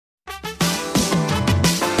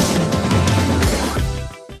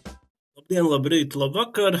Labdien, labrīt,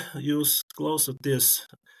 labvakar! Jūs klausaties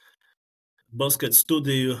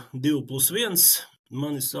Basketstudiju 2+1.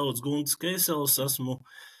 Mani sauc Guntis Keisels, esmu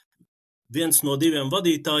viens no diviem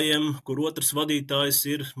vadītājiem, kur otrs vadītājs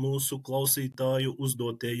ir mūsu klausītāju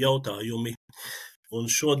uzdotie jautājumi. Un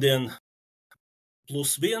šodien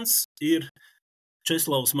 +1 ir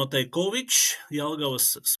Česlavs Mateikovičs,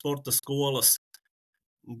 Jelgavas sporta skolas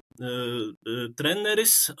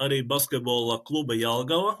treneris, arī basketbola kluba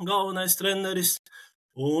Jelgava galvenais treneris.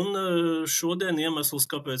 Un šodien iemesls,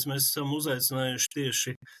 kāpēc mēs esam uzaicinājuši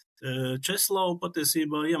tieši Česlavu,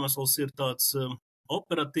 patiesībā iemesls ir tāds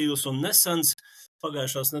operatīvs un nesens.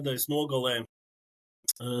 Pagājušās nedēļas nogalē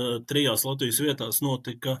 3 Latvijas vietās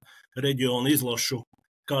notika Reģionu izlašu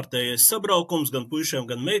kārtējais sabraukums gan puišiem,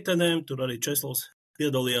 gan meitenēm. Tur arī Česlavs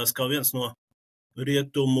piedalījās kā viens no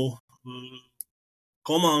rietumu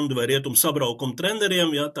komandu vai rietumu sabraukumu treneriem.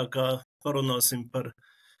 Jā, tā kā parunāsim par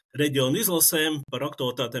Reģionu izlasēm, par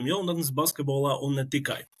aktualitātēm jaunatnes basketbolā un ne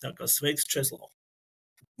tikai. Tā kā sveiks, Česlav!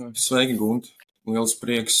 Sveiki, Gunti! Liels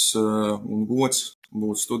prieks un gods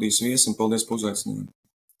būt studijas viesim. Paldies par uzaicinājumu.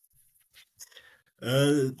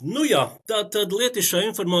 Tātad lietišā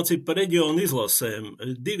informācija par Reģionu izlasēm.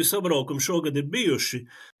 2 sabraukumi šogad ir bijuši.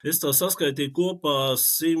 Es tā saskaitīju kopā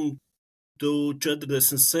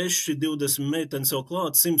 146, 20 meitenes jau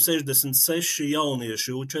klāt, 166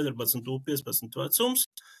 jaunieši, U14, U15 vecums.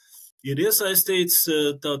 Ir iesaistīts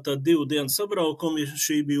tātad 2 dienu sabraukumi,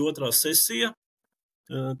 šī bija 2. sesija.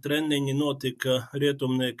 Treniņi notika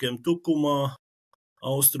rietumniekiem Tukumā,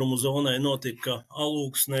 austrumu zonai notika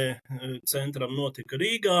Alūksnē, centram notika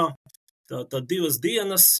Rīgā. Tātad 2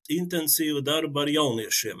 dienas intensīva darba ar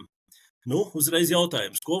jauniešiem. Uzreiz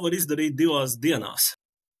jautājums, ko var izdarīt 2 dienās?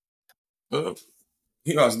 2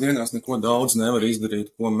 dienās neko daudz nevar izdarīt,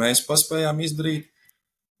 ko mēs paspējām izdarīt.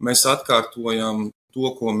 Mēs atkārtojam to,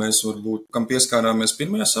 ko mēs varbūt, kam pieskārāmies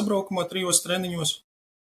pirmajā sabraukumā 3 treniņos.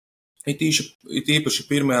 It īpaši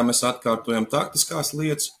pirmajā mēs atkārtojam taktiskās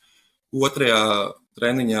lietas, 2.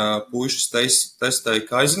 treniņā puišas testēja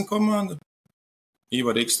Kaizena komanda,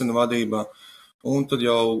 Iva Rikstena vadībā, un tad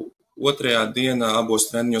jau 2. dienā abos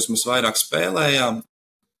treniņos mēs vairāk spēlējām,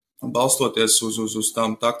 balstoties uz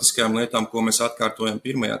tām taktiskajām lietām, ko mēs atkārtojam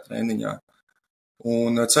pirmajā treniņā.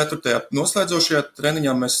 Un 4. noslēdzošajā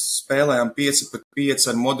treniņā mēs spēlējām 5-5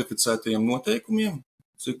 ar modificētajiem noteikumiem.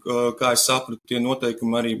 Kā es sapratu, tie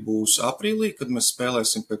noteikumi arī būs aprīlī, kad mēs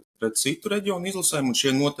spēlēsim pret citu reģionu izlasēm, un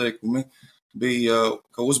šie noteikumi bija,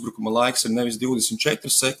 ka uzbrukuma laiks ir nevis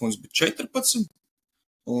 24 sekundes, bet 14,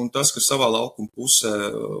 un tas, ka savā laukuma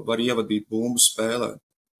pusē var ievadīt bumbu spēlē,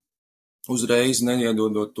 uzreiz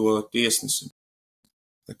neiedodot to tiesnesim.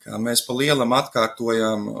 Tā kā mēs pa lielam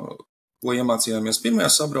atkārtojām, ko iemācījāmies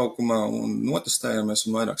pirmajā sabraukumā, un notestējāmies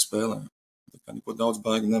un vairāk spēlējām. Tā kā neko daudz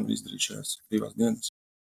baigi nevar izdarīt šajās 2 dienas.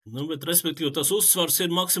 Bet respektīvi tas uzsvars ir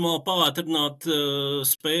maksimāli pātrināt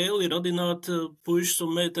spēli, radināt puišas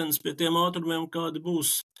un meitenes pie tiem ātrumiem, kādi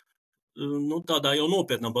būs tādā jau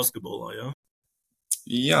nopietnā basketbolā, jā?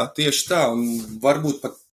 Jā, tieši tā, un varbūt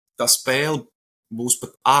pat tā spēle būs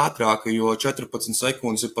pat ātrāka, jo 14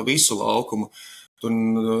 sekundes ir pa visu laukumu. Tu,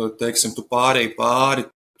 teiksim, tu pārēji pāri,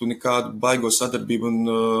 tu nekādu baigo sadarbību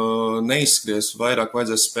neizskries, vairāk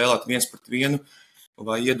vajadzēs spēlēt 1 pret 1,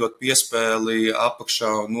 vai iedot piespēli apakšā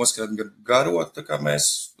un noskrēt garot, tā kā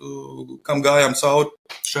mēs, kam gājām cauri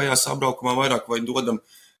šajā sabraukumā vairāk, vai dodam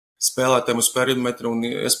spēlētēm uz perimetru un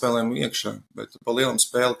iespēlēm iekšā. Bet pa lielam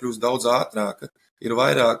spēle kļūst daudz ātrāka, ir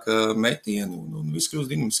vairāk metienu un viss kļūst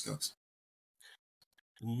dinamiskāks.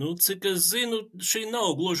 Cik es zinu, šī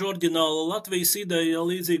nav gluži oriģināla Latvijas ideja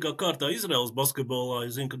līdzīgā kārtā Izraels basketbolā.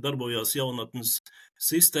 Es zinu, ka darbojās jaunatnes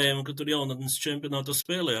sistēma, ka tur jaunatnes čempionātā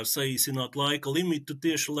spēlē ar saīsināt laika limitu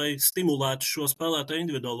tieši, lai stimulētu šo spēlētāju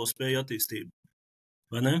individuālo spēju attīstību.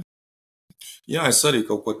 Vai ne? Jā, es arī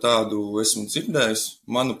kaut ko tādu esmu dzirdējis.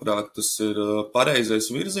 Manuprāt, tas ir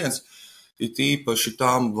pareizais virziens. Ir īpaši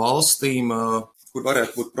tām valstīm, kur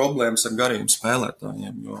varētu būt problēmas ar gariem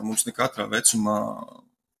spēlētājiem, jo mums ne katrā vecumā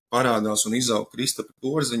parādās un izaug Kristapi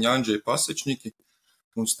Porziņi, Andžeji Pasečņiki.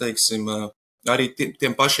 Mums, teiksim, arī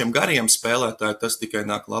tiem pašiem gariem spēlētāji tas tikai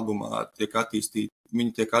nāk labumā,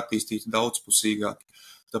 viņi tiek attīstīti daudzpusīgāk.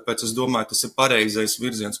 Tāpēc es domāju, tas ir pareizais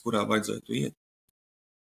virziens, kurā vajadzētu iet.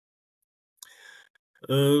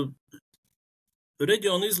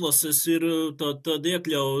 Reģionu izlases ir tad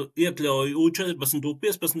iekļauj U14,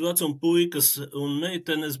 U15 vecuma puikas un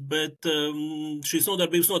meitenes, bet šīs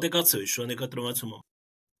nodarbības notiek atsevišķi, vai ne katram vecumam?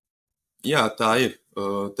 Jā, tā ir.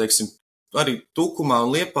 Teiksim, arī Tukumā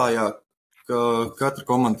un Liepājā, ka katra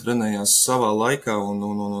komanda trenējās savā laikā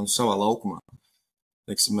un savā laukumā.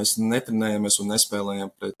 teiksim, mēs netrenējamies un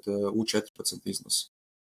nespēlējam pret U14 izlasi.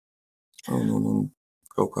 Un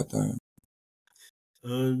kaut kā tā, jā.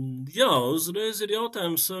 Jā, uzreiz ir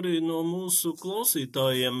jautājums arī no mūsu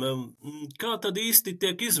klausītājiem. Kā tad īsti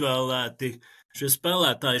tiek izvēlēti šie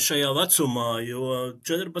spēlētāji šajā vecumā? Jo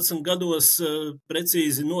 14 gados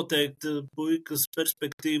precīzi noteikt puikas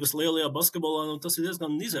perspektīvas lielajā basketbolā, tas ir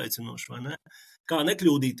diezgan izaicinoši, vai ne? Kā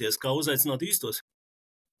nekļūdīties, kā uzaicināt īstos?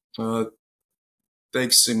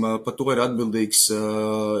 Teiksim, par to ir atbildīgs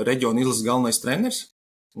Reģionu izlases galvenais treneris.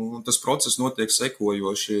 Un tas process notiek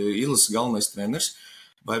sekojoši. Izlases galvenais treneris,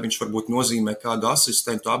 vai viņš varbūt nozīmē kādu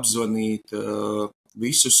asistentu apzvanīt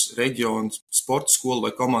visus reģionu sporta skolu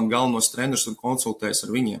vai komandu galvenos trenerus un konsultēs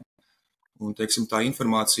ar viņiem. Un, teiksim, tā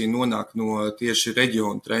informācija nonāk no tieši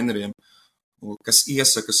reģionu treneriem, kas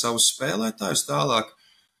iesaka savus spēlētājus tālāk.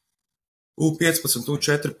 U15,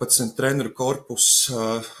 U14 treneru korpus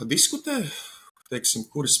diskutē, teiksim,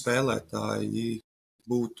 kuri spēlētāji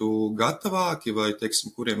būtu gatavāki vai,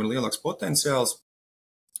 teiksim, kuriem ir lielāks potenciāls,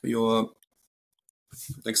 jo,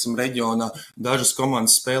 teiksim, reģionā dažas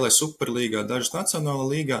komandas spēlē superlīgā, dažas nacionālā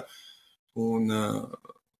līgā, un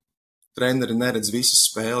treneri neredz visas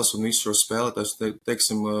spēles un visus šos spēlētājus,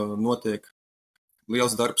 teiksim, notiek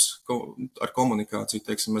liels darbs ar komunikāciju,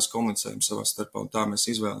 teiksim, mēs komunicējam savā starpā, un tā mēs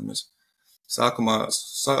izvēlamies. Sākumā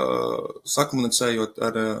sakomunicējot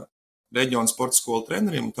ar Reģionu sporta skolu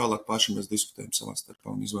treneriem, un tālāk paši mēs diskutējam savā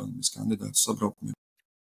starpā un izvēlamies kandidātus sabraukumiem.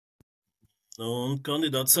 Un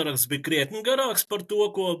kandidātu saraksts bija krietni garāks par to,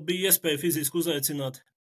 ko bija iespēja fiziski uzaicināt?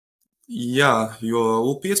 Jā, jo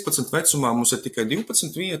U15 vecumā mums ir tikai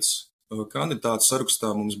 12 vietas, kandidātu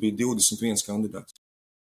sarakstā mums bija 21 kandidāts.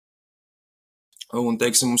 Un,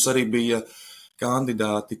 teiksim, mums arī bija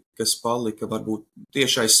kandidāti, kas palika varbūt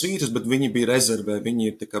tieši aiz svīras, bet viņi bija rezervē.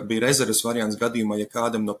 Viņi bija rezerves variants gadījumā, ja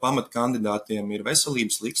kādam no pamatkandidātiem ir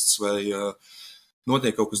veselības liksts vai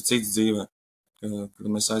notiek kaut kas cits dzīvē, kad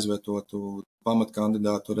mēs aizvietotu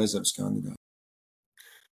pamatkandidātu rezerves kandidātu.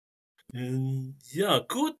 Jā,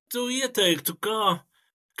 ko tu ieteiktu,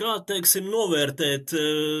 kā teiksim, novērtēt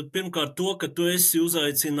pirmkārt to, ka tu esi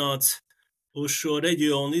uzaicināts uz šo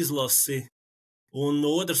reģionu izlasi? Un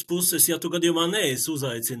no otras puses, ja tu gadījumā neesi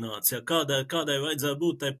uzaicināts, ja kādai vajadzētu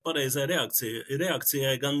būt tai pareizai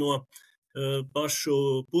reakcijai gan no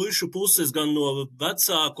pašu puišu puses, gan no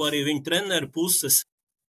vecāku, arī viņu treneru puses?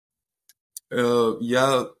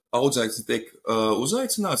 Ja audzēknis tiek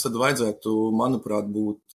uzaicināts, tad vajadzētu, manuprāt,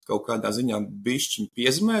 būt kaut kādā ziņā bišķiņ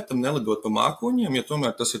piezīmētam, nelidot pa mākoņiem, jo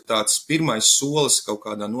tomēr tas ir tāds pirmais solis kaut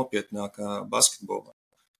kādā nopietnākā basketbolā.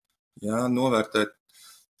 Jā, novērtēt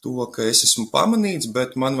to, ka es esmu pamanīts,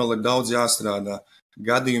 bet man vēl ir daudz jāstrādā.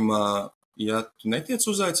 Gadījumā, ja tu netiec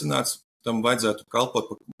uzaicināts, tam vajadzētu kalpot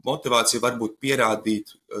par motivāciju, varbūt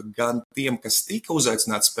pierādīt gan tiem, kas tika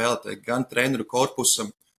uzaicināti spēlētāji, gan treneru korpusam,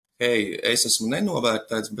 hei, es esmu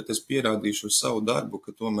nenovērtēts, bet es pierādīšu savu darbu, ka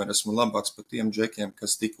tomēr esmu labāks par tiem džekiem,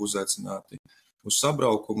 kas tika uzaicināti uz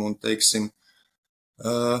sabraukumu un, teiksim,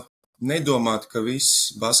 nedomāt, ka viss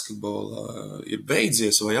basketbolā ir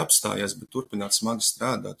beidzies vai apstājies, bet turpināt smagi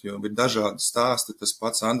strādāt, jo ir dažādi stāsti. Tas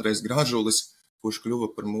pats Andrejs Gražulis, kurš kļuva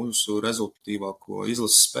par mūsu rezultatīvāko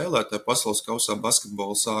izlases spēlētāju pasaules kausā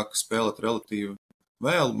basketbolu, sāka spēlēt relatīvi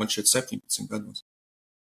vēl, man šķiet 17 gados.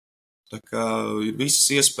 Tā kā ir visas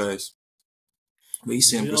iespējas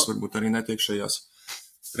visiem, kas varbūt arī netiek šajās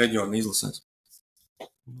reģionu izlasēs.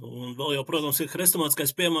 Un vēl jau, protams, ir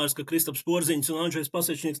hrestomātiskais piemērs, ka Kristaps Porziņš un Andžejs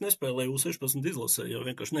Pasečnieks nespēlēja U16 izlasē, jo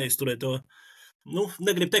vienkārši neizturēja to,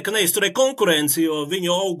 negribu teikt, ka neizturēja konkurenci, jo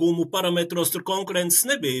viņu augumu parametros tur konkurences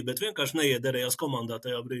nebija, bet vienkārši neiederējās komandā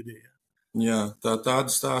tajā brīdī. Jā,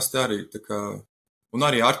 tādu stāsti arī. Un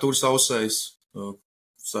arī Artūrs Ausējs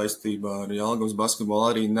saistībā ar Jelgavas basketbolu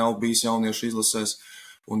arī nav bijis jauniešu izlasēs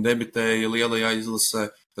un debitēja lielajā izlasē.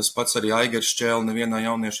 Tas pats arī Aigars Čēle nevienā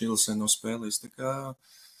jauniešu izlasē nav spēlējis. Tā kā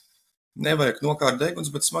nevajag nokārt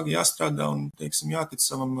deguns, bet smagi jāstrādā un, teiksim, jātic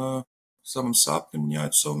savam sapnim un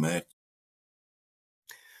jāiet uz savu mērķi.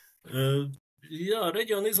 Jā,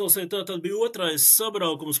 reģionu izlasē tātad bija otrais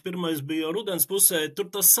sabraukums, pirmais bija jau rudens pusē, tur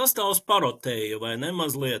tas sastāvs parotēja, vai ne,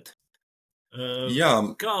 mazliet? Jā.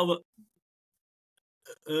 Kā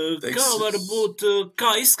varbūt,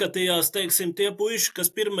 kā izskatījās, teiksim, tie puiši, kas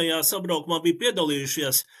pirmajā sabraukumā bija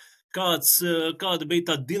piedalījušies, kāda bija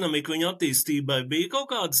tā dinamika viņa attīstībai? Bija kaut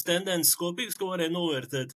kādas tendences kopīgas, ko varēja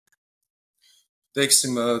novērtēt?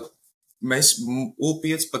 Teiksim, mēs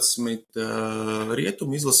U15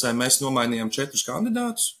 rietumu izlasē mēs nomainījām 4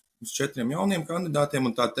 kandidātus, uz 4 jauniem kandidātiem,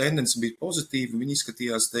 un tā tendence bija pozitīva. Viņi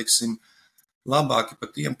izskatījās, teiksim, labāki par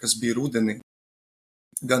tiem, kas bija rudenī.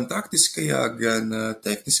 gan taktiskajā, gan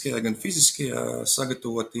tehniskajā, gan fiziskajā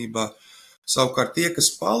sagatavotībā. Savukārt tie,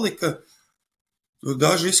 kas palika,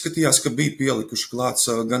 daži izskatījās, ka bija pielikuši klāt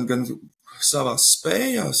gan savās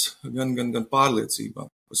spējās, gan pārliecībā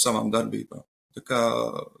par savām darbībām. Tā kā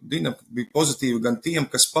dinamika bija pozitīva gan tiem,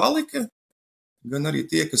 kas palika, gan arī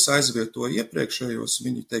tie, kas aizvietoja iepriekšējos,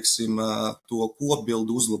 viņi, teiksim, to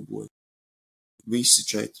kopbildu uzlaboja. Visi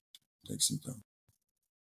 4, teiksim tā.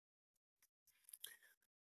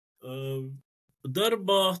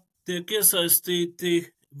 Darbā tiek iesaistīti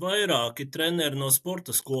vairāki treneri no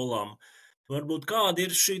sporta skolām. Varbūt kāda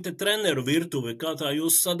ir šī treneru virtuve, kā tā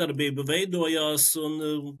jūsu sadarbība veidojās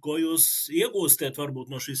un ko jūs iegūstiet varbūt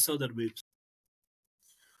no šīs sadarbības?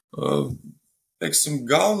 Teiksim,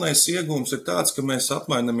 galvenais iegūms ir tāds, ka mēs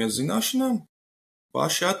apmainamies zināšanām,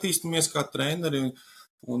 paši attīstamies kā treneri,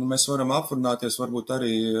 un mēs varam aprunāties varbūt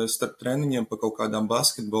arī starp treniņiem par kaut kādām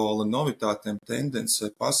basketbola novitātēm,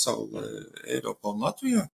 tendencēm pasaulē, Eiropā un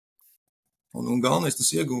Latvijā. Un galvenais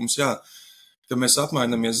tas iegūms, ka mēs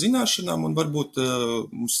apmainamies zināšanām un varbūt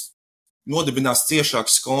mums nodibinās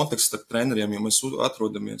ciešāks konteksts starp treneriem, jo mēs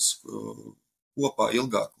atrodamies kopā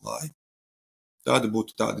ilgāku laiku. Tādi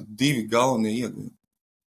būtu tādi 2 galvenie iegūmi.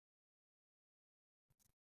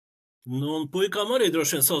 Nu, un puikām arī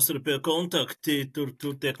droši vien savstarpēji kontakti, tur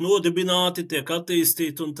tiek nodibināti, tiek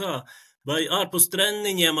attīstīti un tā. Vai ārpus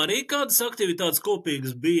treniņiem arī kādas aktivitātes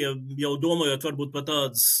kopīgas bija, jau domājot varbūt par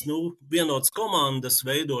tādas, vienotas komandas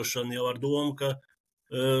veidošanu, jau ar domu, ka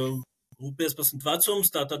 15 vecums,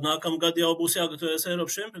 tātad nākamgad jau būs jāgatavojas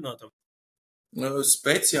Eiropas čempionātam?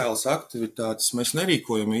 Speciālas aktivitātes mēs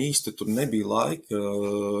nerīkojam īsti, tur nebija laika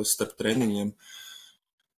starp treniņiem.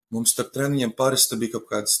 Mums starp treniņiem parasti bija kaut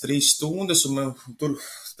kādas 3 stundas, un tur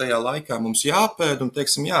tajā laikā mums jāpēd un,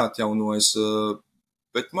 teiksim, jāatjaunojas.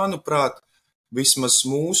 Bet, manuprāt, vismaz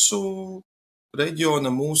mūsu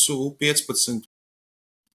reģiona, mūsu 15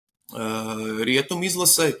 rietumu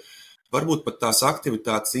izlasei, varbūt pat tās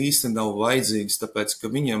aktivitātes īsti nav vajadzīgas, tāpēc,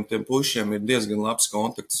 ka viņiem, tiem puišiem, ir diezgan labs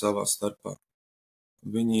kontakts savā starpā.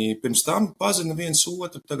 Viņi pirms tam pazina viens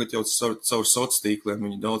otru, tagad jau caur sociāliem tīkliem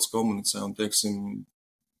viņi daudz komunicē, un, teiksim,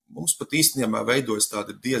 mums pat īstenībā veidojas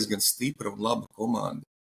tāda diezgan stipra un laba komanda.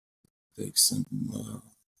 Teiksim,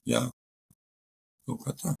 kaut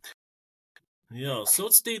kā tā. Jā,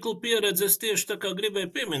 sociālo tīklu pieredze es tieši tā kā gribēju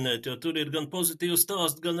pieminēt, jo tur ir gan pozitīvi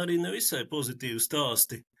stāsti, gan arī nevisai pozitīvi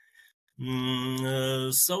stāsti.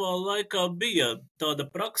 Savā laikā bija tāda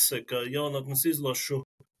prakse, ka jaunatnes izlašu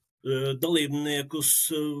dalībniekus,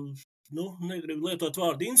 negribu lietot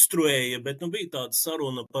vārdu instruēja, bet bija tāda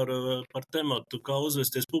saruna par tematu, kā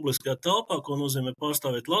uzvesties publiskajā telpā, ko nozīmē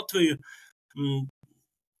pārstāvēt Latviju.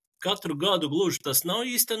 Katru gadu gluži tas nav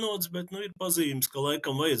īstenots, bet ir pazīmes, ka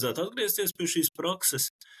laikam vajadzētu atgriezties pie šīs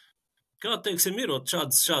prakses. Kā, teiksim, ir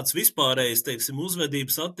šāds vispārējs, teiksim,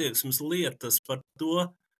 uzvedības attieksmes lietas par to,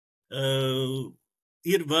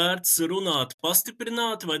 ir vērts runāt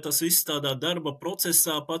pastiprināti, vai tas viss tādā darba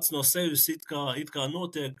procesā pats no sevis it kā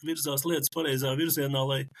notiek, virzās lietas pareizā virzienā,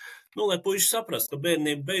 lai puiši saprast, ka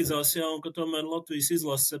bērnība beidzās jau, un ka tomēr Latvijas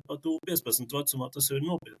izlase pat 15 vecumā tas jau ir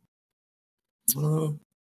nopietni.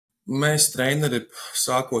 Mēs, treneri,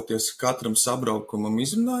 sākoties katram sabraukumam,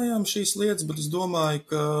 izrunājām šīs lietas, bet es domāju,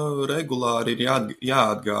 ka regulāri ir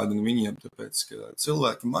jāatgādina viņiem, tāpēc, ka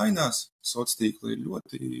cilvēki mainās, sociālie tīkli ir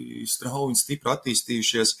ļoti strauji un stipri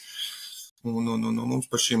attīstījušies, un mums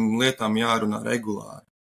par šīm lietām jārunā regulāri.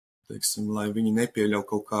 Teiksim, lai viņi nepieļauj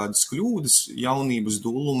kaut kādas kļūdas jaunības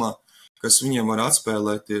dūlumā, kas viņiem var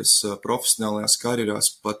atspēlēties profesionālajās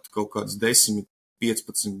karjerās pat kaut kādas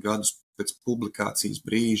 10-15 gadus pēc publikācijas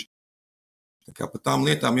brīža. Tā kā par tām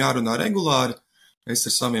lietām jārunā regulāri. Es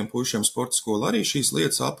ar saviem puišiem sporta skolu arī šīs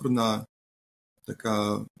lietas aprunāju. Tā kā,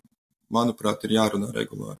 manuprāt, ir jārunā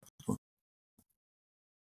regulāri.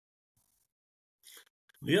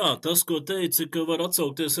 Jā, tas, ko teici, ka var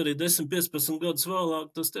atsaukties arī 10-15 gadus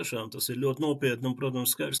vēlāk, tas ir ļoti nopietni. Un,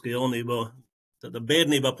 protams, skaidrs, ka jaunībā, tāda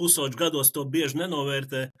bērnībā pusauģu gados to bieži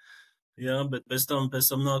nenovērtē, jā, bet pēc tam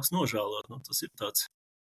nāks nožēlot. Tas ir tāds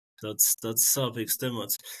sāpīgs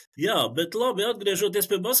temats. Jā, bet labi, atgriežoties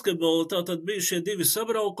pie basketbola, tātad bija šie 2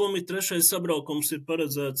 sabraukumi, 3. sabraukums ir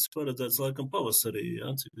paredzēts laikam pavasarī,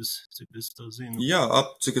 jā, cik es tā zinu. Jā,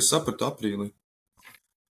 cik es sapratu, aprīlī.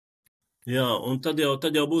 Jā, un tad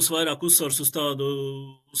jau būs vairāk uzsvars uz tādu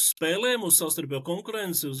spēlēm, uz savstarpējo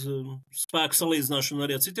konkurenci, uz spēku salīdzināšanu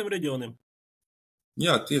arī ar citiem reģioniem.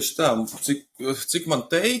 Jā, tieši tā. Cik man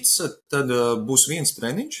teica, tad būs viens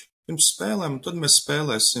treniņš pirms spēlēm, un tad mēs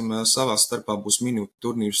spēlēsim savā starpā, būs minūtu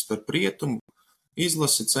turnīrs starp rietumu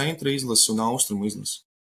izlasi, centra izlasi un austrumu izlasi.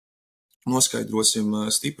 noskaidrosim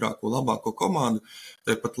stiprāko, labāko komandu.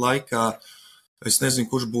 Tāpat laikā es nezinu,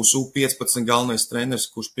 kurš būs U15 galvenais treneris,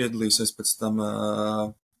 kurš piedalīsies pēc tam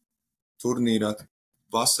turnīrā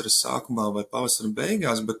vasaras sākumā vai pavasara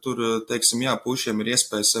beigās, bet tur, teiksim, jā, pušiem ir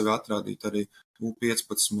iespēja sevi atrādīt arī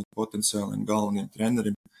U15 potenciāliem galveniem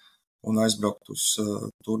treneriem un aizbraukt uz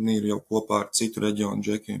turnīru jau kopā ar citu reģionu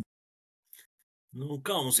džekiem. Nu,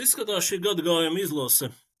 kā mums izskatās šī gada gājuma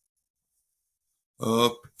izlase?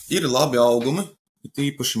 Ir labi augumi,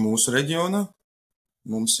 tīpaši mūsu reģionā.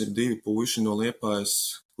 Mums ir 2 puiši no Liepājas,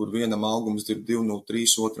 kur vienam augums ir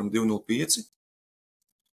 2,03, otram 2,05.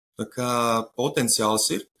 Tā kā potenciāls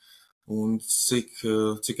ir, un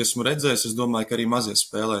cik esmu redzējis, es domāju, ka arī mazie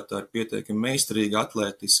spēlētāji ir pietiekami meistarīgi,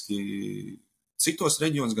 atlētiski citos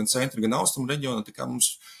reģionos, gan centra, gan austrumu reģionā, tā kā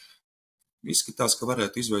mums izskatās, ka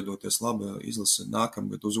varētu izveidoties laba izlase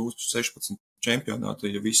nākamgad uz U16 čempionātu,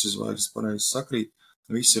 ja visi zvaigznes pareizi sakrīt,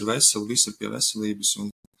 visi ir veseli, visi ir pie veselības, un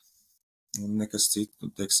nekas citu,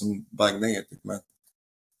 teiksim, baigi neietekmē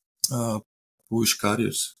puišu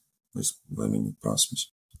karjeras vai viņu prasmes.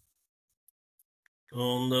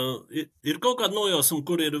 Un ir kaut kāda nojausma,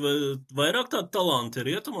 kur ir vairāk tādi talanti,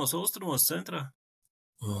 ir rietumos, austrumos, centrā?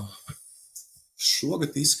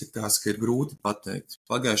 Šogad izskatās, ka ir grūti pateikt.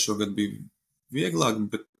 Pagājušo gadu bija vieglāk,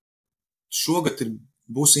 bet šogad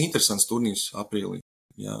būs interesants turnīrs aprīlī.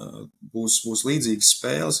 Jā, būs līdzīgas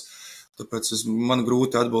spēles, tāpēc man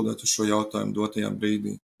grūti atbildēt uz šo jautājumu dotajā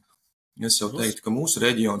brīdī. Es jau teiktu, ka mūsu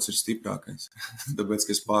reģions ir stiprākais, tāpēc,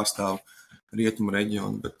 ka es pārstāvu rietumu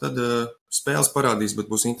reģionu, bet tad spēles parādīs, bet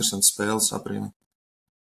būs interesants spēles aprīlī.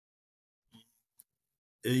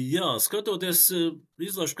 Jā, skatoties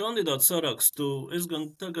izlašu kandidātu sarakstu, es gan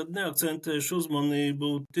tagad neakcentēšu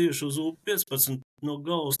uzmanību tieši uz U15, no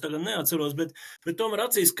galvas tagad neatceros, bet tomēr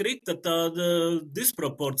acīs krita tāda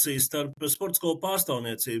disproporcija starp sporta skolu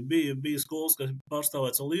pārstāvniecību. Bija skolas, kas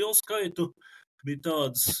pārstāvēts ar lielu skaitu, bija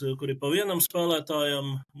tādas, kur ir pa vienam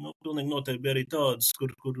spēlētājam, pilnīgi noteikti bija arī tādas,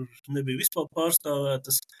 kur nebija vispār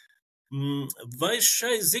pārstāvētas. Vai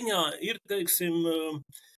šai ziņā ir, teiksim,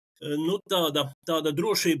 tāda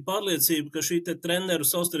drošība, pārliecība, ka šī te treneru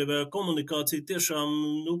savstarpējā komunikācija tiešām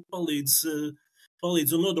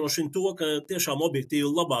palīdz un nodrošina to, ka tiešām objektīvi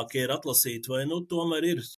labākie ir atlasīti, vai tomēr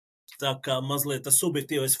ir tā kā mazliet tas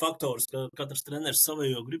subjektīvais faktors, ka katrs treneris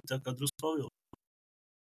savējo grib tā kā drusku pavilkt?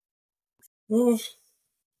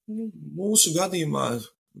 Mūsu gadījumā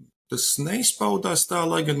tas neizpaudās tā,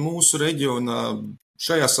 lai gan mūsu reģionā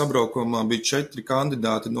šajā sabraukumā bija 4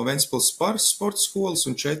 kandidāti no Ventspils sporta skolas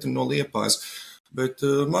un 4 no Liepājas. Bet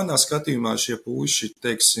manā skatījumā šie puiši,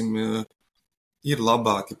 teiksim, ir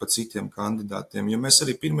labāki par citiem kandidātiem, jo mēs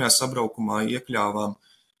arī pirmajā sabraukumā iekļāvām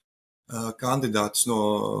kandidātus no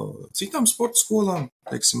citām sporta skolām,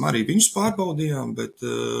 teiksim, arī viņus pārbaudījām, bet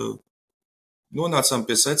nonācām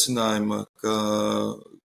pie secinājuma,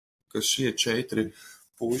 ka šie 4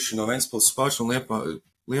 puiši no Ventspils sporta un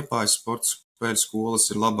Liepājas sporta skolas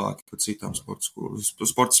ir labāki par citām sporta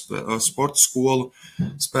skolu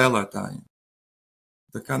spēlētājiem.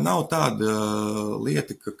 Tā kā nav tāda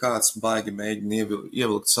lieta, ka kāds baigi mēģina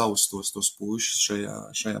ievilkt savus tos puišus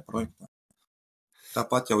šajā projektā.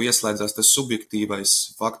 Tāpat jau ieslēdzās tas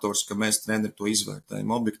subjektīvais faktors, ka mēs treneri to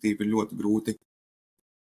izvērtējam. Objektīvi ir ļoti grūti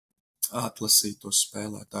atlasīt tos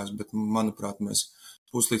spēlētājus, bet, manuprāt, mēs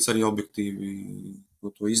puslīdz arī objektīvi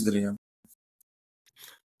to izdarījām.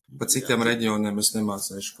 Pa citiem reģioniem es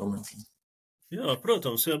nemācēšu komentēt. Jā,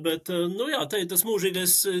 protams, jā, bet, te ir tas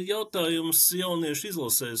mūžīgais jautājums jauniešu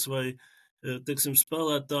izlasēs, vai, teiksim,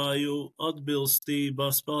 spēlētāju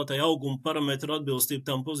atbilstība, spēlētāju auguma parametru atbilstība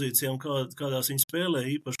tām pozīcijām, kādās viņi spēlē,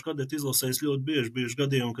 īpaši kadeti izlasēs ļoti bieži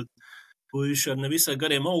gadījumi, kad puiši ar nevisai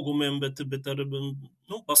gariem augumiem, bet ar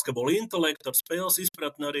basketbola intelektu, ar spēles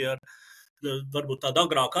izpratni, arī ar varbūt tāda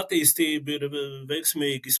agrāka attīstība, ir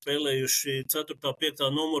veiksmīgi spēlējuši 4., 5.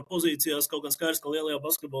 numuru pozīcijās, kaut gan skaidrs, ka lielajā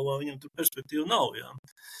basketbolā viņam tur perspektīva nav. Jā.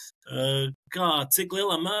 Cik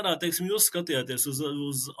lielā mērā, teiksim, jūs skatījāties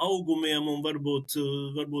uz augumiem un varbūt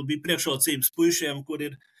bija priekšrocības puišiem, kur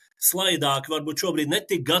ir slaidāki, varbūt šobrīd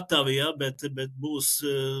netik gatavi, ja, bet būs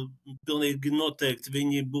pilnīgi noteikti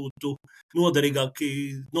viņi būtu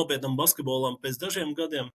noderīgāki nopietnam basketbolam pēc dažiem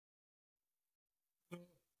gadiem?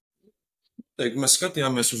 Mēs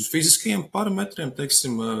skatījāmies uz fiziskajiem parametriem,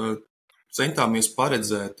 teiksim, centāmies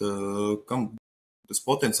paredzēt, kam tas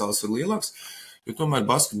potenciāls ir lielāks, jo tomēr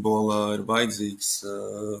basketbolā ir vajadzīgs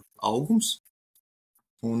augums.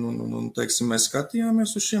 Un teiksim, mēs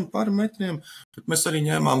skatījāmies uz šiem parametriem, bet mēs arī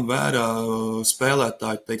ņēmām vērā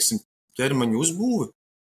spēlētāju, teiksim, ķermeņu uzbūvi.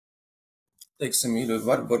 teiksim, ir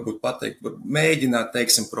varbūt pateikt, mēģināt,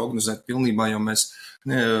 teiksim, prognozēt pilnībā, jo mēs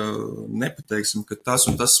nepateiksim, ka tas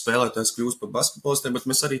un tas spēlētājs kļūst par basketbolistiem, bet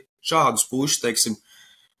mēs arī šādus puišus, teiksim,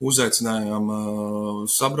 uzaicinājām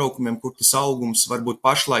sabraukumiem, kur tas augums varbūt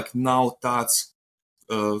pašlaik nav tāds,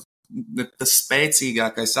 tas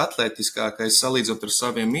spēcīgākais, atletiskākais salīdzinot ar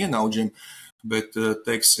saviem ienauģiem, bet,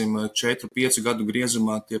 teiksim, 4-5 gadu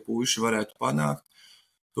griezumā tie puiši varētu panākt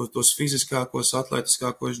tos fiziskākos,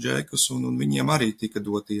 atletiskākos džekus, un viņiem arī tika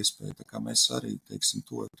dot iespēju, tā kā mēs arī, teiksim,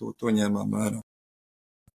 to ņēmām vērā.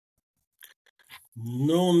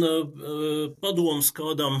 Nu, un padoms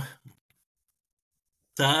kādam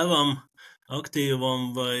tēvam,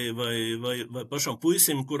 aktīvam vai pašam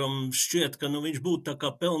puisim, kuram šķiet, ka viņš būtu tā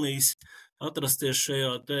kā pelnījis atrasties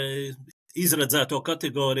šajā te izredzēto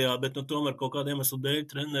kategorijā, bet tomēr kaut kādiem iemeslu dēļ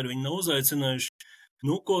treneri viņu nav uzaicinājuši.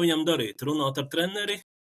 Ko viņam darīt? Runāt ar treneri?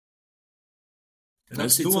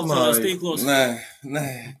 Rakstīt sociālajos tīklos? Nē,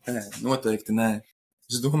 noteikti nē.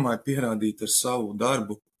 Es domāju, pierādīt ar savu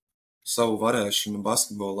darbu, savu varēšanu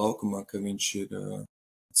basketbola laukumā, ka viņš ir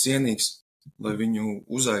cienīgs, lai viņu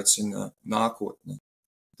uzaicina nākotnē.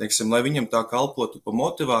 Teiksim, lai viņam tā kalpotu pa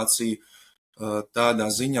motivāciju tādā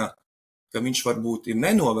ziņā, ka viņš varbūt ir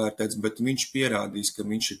nenovērtēts, bet viņš pierādīs, ka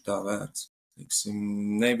viņš ir tā vērts. Teiksim,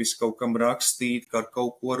 nevis kaut kam rakstīt, kā ar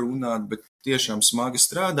kaut ko runāt, bet tiešām smagi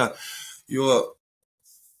strādāt, jo,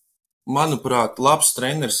 manuprāt, labs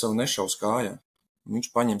treneris savu nešaus kājā. Viņš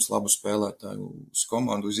paņems labu spēlētāju uz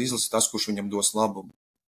komandu, uz izlasi, tas, kurš viņam dos labumu.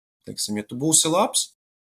 Teiksim, ja tu būsi labs,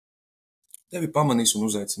 tevi pamanīs un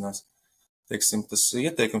uzaicinās. Teiksim, tas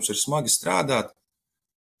ieteikums ir smagi strādāt,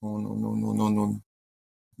 un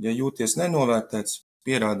ja jūties nenovērtēts,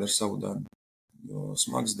 pierādi ar savu darbu. Jo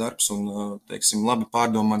smags darbs un, teiksim, labi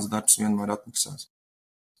pārdomāts darbs vienmēr atmaksās.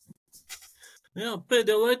 Jā,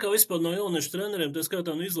 pēdējā laikā vispār no jauniešu treneriem, tā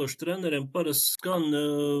skaitā no izlašu treneriem, parasti skan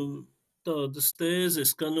tādas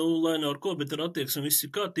tēzes, ka, lai nav ar ko, bet ar attieksmi viss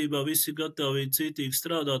ir kārtībā, visi gatavi cītīgi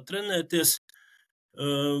strādāt, trenēties.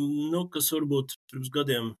 Kas varbūt pirms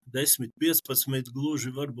gadiem 10, 15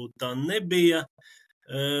 gluži varbūt tā nebija.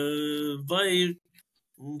 Vai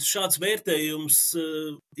šāds vērtējums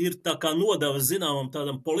ir tā kā nodevas zināmam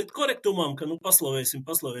tādam politkorektumam, ka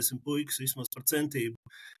paslavēsim puikas vismaz par centību?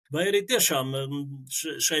 Vai arī tiešām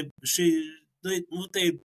te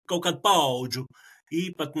ir kaut kāda paudžu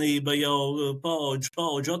īpatnība jau,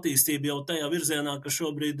 paudžu attīstība jau tajā virzienā, ka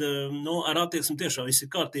šobrīd ar attieksmi tiešām viss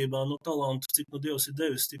ir kārtībā, talantu, cik Dievs ir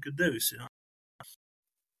devis, tik ir devis, jā.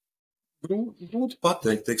 Grūti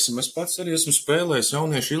pateikt, teiksim, es pats arī esmu spēlējis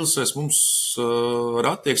jauniešu izlasēs, mums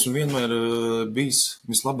ar attieksmi vienmēr bijis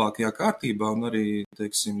vislabākajā kārtībā, un arī,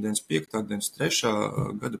 teiksim, 95. 93.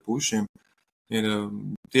 gada puišiem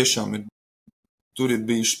tiešām ir. Tur ir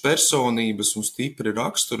bijušas personības un stipri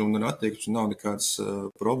raksturi, un ar attieksmi nav nekādas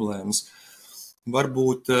problēmas.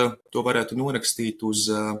 Varbūt to varētu norakstīt uz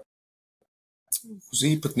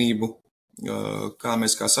īpatnību, kā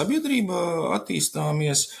mēs kā sabiedrība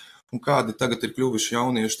attīstāmies, un kādi tagad ir kļuvuši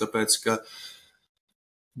jaunieši, tāpēc, ka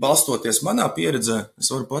balstoties manā pieredzē,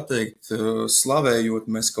 es varu pateikt,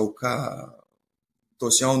 slavējot, mēs kaut kā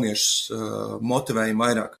tos jauniešus motivējam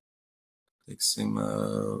vairāk. Teiksim,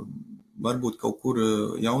 varbūt kaut kur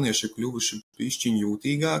jaunieši ir kļuvuši pišķiņi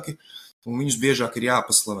jūtīgāki, un viņus biežāk ir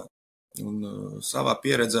jāpaslavē. Un savā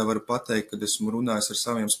pieredzē varu pateikt, kad esmu runājis ar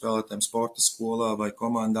saviem spēlētājiem sporta skolā vai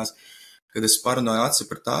komandās, kad es parunāju aci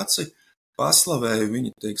pret aci, paslavēju,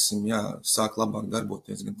 viņi, teiksim, sāk labāk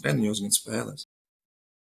darboties gan treniņos, gan spēlēs.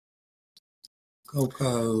 Kaut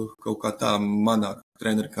kā tā manā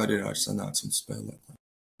trenera karjerā ir sanāca un spēlētāji.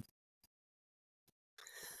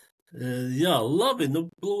 Jā, labi,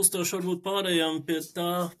 plūstoši varbūt pārējām pie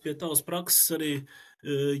tavas prakses arī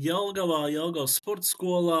Jelgavā, Jelgavas sporta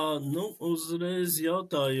skolā. Uzreiz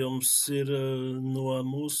jautājums ir no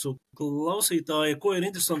mūsu klausītāja, ko ir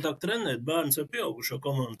interesantāk trenēt, bērns vai pieaugušo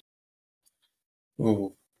komandu?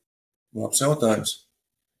 Labs jautājums.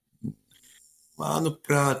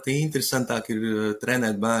 Manuprāt, interesantāk ir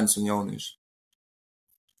trenēt bērnus un jauniešus.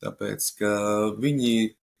 Tāpēc, ka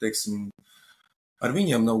viņi, teiksim, ar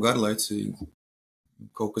viņiem nav garlaicīgi,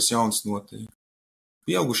 kaut kas jauns notiek.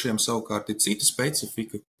 Pieaugušiem savukārt ir cita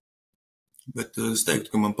specifika, bet es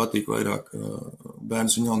teiktu, ka man patīk vairāk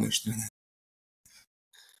bērnus un jauniešu trenēt.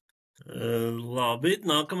 Labi,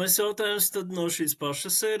 nākamais jautājums tad no šīs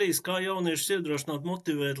pašas sērijas. Kā jauniešus iedrošināt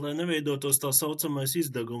motivēt, lai neveidotos tā saucamais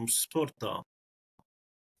izdegums sportā?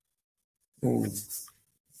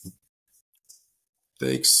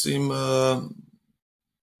 Teiksim,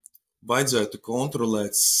 vajadzētu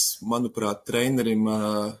kontrolēt, manuprāt, trenerim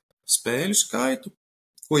spēļu skaitu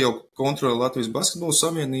ko jau kontrolē Latvijas basketbola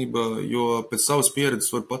savienība, jo pēc savas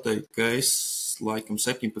pieredzes var pateikt, ka es laikam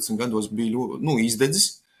 17 gados biju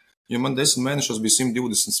izdedzis, jo man 10 mēnešos bija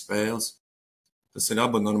 120 spēles. Tas ir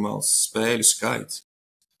abnormāls spēļu skaits.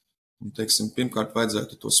 Un, teiksim, pirmkārt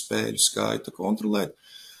vajadzētu to spēļu skaitu kontrolēt,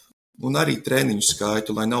 un arī treniņu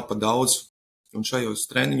skaitu, lai nav pa daudz. Un šajos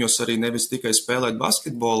treniņos arī nevis tikai spēlēt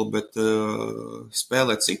basketbolu, bet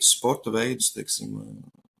spēlēt citus sporta veidus, teiksim,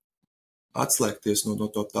 atslēgties no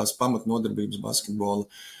tās pamatnodarbības basketbola,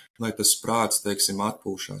 lai tas prāts, teiksim,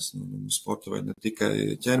 atpūšās. Sporta veidi ne tikai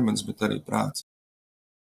ķermenis, bet arī prāts.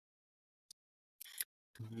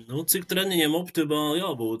 Cik treniņiem optimāli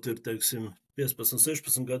jābūt ir, teiksim, 15,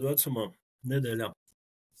 16 gadu vecumā nedēļā?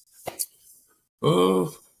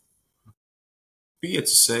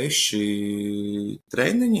 5, 6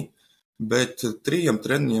 treniņi, bet 3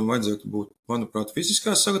 treniņiem vajadzētu būt, manuprāt,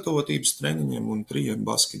 fiziskās sagatavotības treniņiem un 3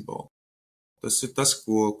 basketbolu. Tas ir tas,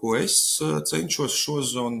 ko es cenšos šo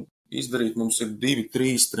zonu izdarīt. Mums ir 2,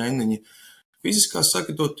 3 treniņi fiziskā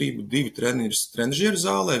sagatavotība, 2 treniņi trenažieru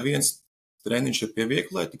zālē, 1 treniņš ir pie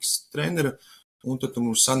vieglētikas trenera, un tad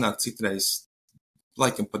mums sanāk citreiz,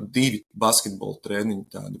 laikam pat 2 basketbola treniņi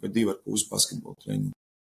tādi, vai 2,5 basketbola treniņi.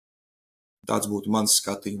 Tāds būtu mans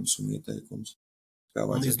skatījums un ieteikums.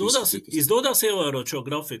 Un izdodās ievērot šo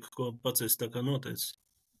grafiku, ko pats esi tā kā noteicis?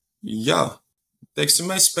 Jā. Teiksim,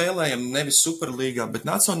 mēs spēlējam nevis superlīgā, bet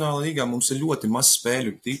Nacionālā līgā mums ir ļoti maz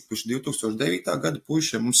spēļu. Tīpaši 2009. gada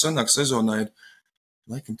puišiem mums sanāk sezonā ir,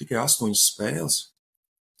 laikam, tikai 8 spēles.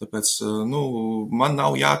 Tāpēc, man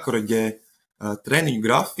nav jākoreģē treniņu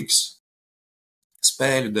grafiks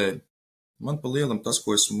spēļu dēļ. Man pa lielam tas,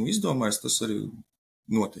 ko esmu izdomājis, tas arī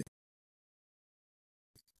notiek.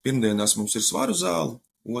 Pirmdienās mums ir svaru zāle,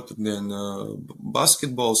 otrdien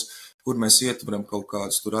basketbols, kur mēs ietveram kaut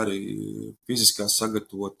kādus tur arī fiziskās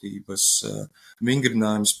sagatavotības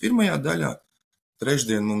vingrinājumus pirmajā daļā.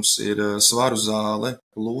 Trešdien mums ir svaru zāle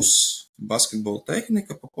plus basketbola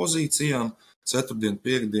tehnika pa pozīcijām. Ceturtdien,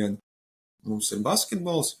 piekdien mums ir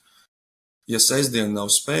basketbols. Ja sestdien nav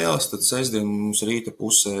spēles, tad sestdien mums rīta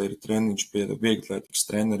pusē ir treniņš pie vieglatlētikas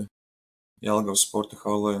trenera Jelgavas sporta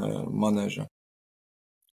hallē manēžā.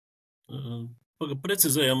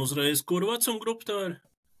 Precizējam uzreiz, kur vecuma grupa tā ir?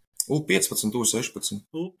 U15, U16.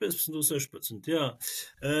 U15, U16, jā.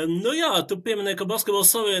 Jā, tu pieminēji, ka Basketbola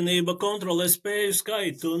savienība kontrolē spēju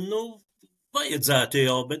skaitu. Vajadzētu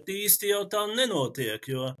jau, bet īsti jau tā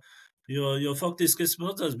nenotiek, jo faktiski es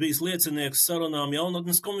pats bijis liecinieks sarunām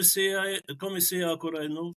jaunatnes komisijā, kurai,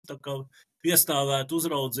 tā kā piestāvētu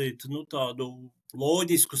uzraudzīt, tādu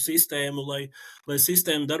loģisku sistēmu, lai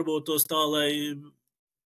sistēma darbotos tā, lai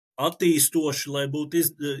attīstoši, lai būtu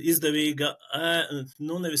izdevīga,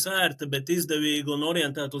 nevis ērta, bet izdevīga un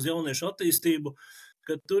orientēta uz jauniešu attīstību,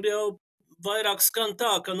 ka tur jau vairāk skan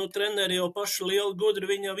tā, ka treneri jau paši lieli gudri,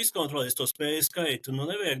 viņi jau izkontrolēs to spēju skaitu.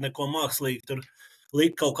 Nevajag neko mākslīgi tur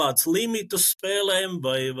likt kaut kādus limitus spēlēm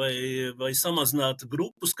vai samazināt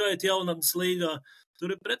grupu skaitu jaunatnes līgā.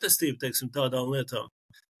 Tur ir pretestība, teiksim, tādām lietām.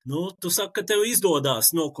 Tu saki, ka tev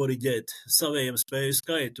izdodās nokoriģēt savējiem spēju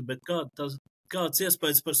skaitu, bet kāds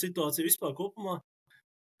iespējas par situāciju vispār kopumā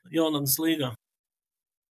jaunatnes līgā?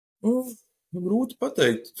 Grūti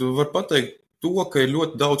pateikt. Tu vari pateikt to, ka ir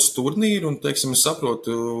ļoti daudz turnīru, un, teiksim, es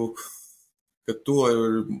saprotu, ka to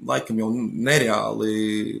ir laikam jau nereāli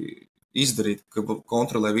izdarīt, ka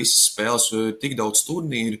kontrolē visas spēles, jo ir tik daudz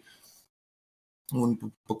turnīru, un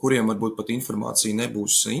pa kuriem varbūt pat informācija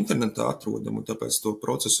nebūs internetā atrodama, un tāpēc to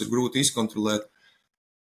procesu ir grūti izkontrolēt.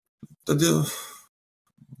 Tad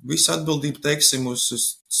visa atbildība, teiksim, uz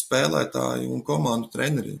spēlētāju un komandu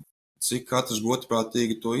treneriem, cik katrs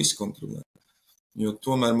godprātīgi to izkontrolē. Jo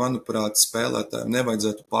tomēr, manuprāt, spēlētājiem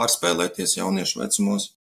nevajadzētu pārspēlēties jauniešu vecumos.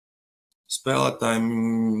 Spēlētājiem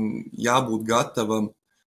jābūt gatavam,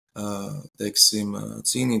 teiksim,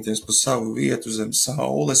 cīnīties par savu vietu zem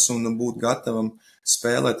saules un būt gatavam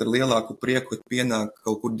spēlēt ar lielāku prieku, kad pienāk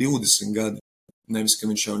kaut kur 20 gadi, nevis, ka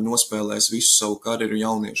viņš jau nospēlēs visu savu karjeru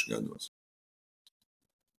jauniešu gados.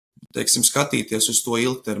 Teiksim, skatīties uz to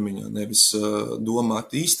ilgtermiņā, nevis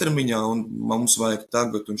domāt īstermiņā un mums vajag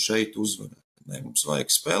tagad un šeit uzvarēt. Ne, mums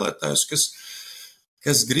vajag spēlētājus,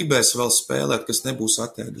 kas gribēs vēl spēlēt, kas nebūs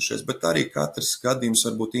atēdušies, bet arī katrs gadījums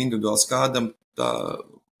var būt individuāls. Kādam tā,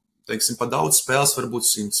 teiksim, pa daudz spēles var būt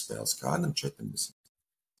 100 spēles, kādam 40.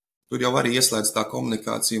 Tur jau arī ieslēdz tā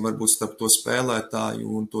komunikācija varbūt starp to spēlētāju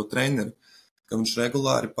un to treneri, ka viņš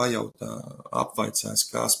regulāri pajautā, apvaicās,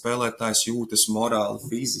 kā spēlētājs jūtas morāli,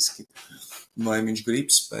 fiziski, vai viņš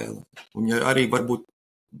grib spēlēt. Un ja arī varbūt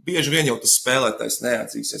bieži vien jau tas spēlētājs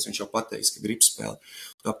neatzīsies, viņš jau pateiks, ka grib spēlēt.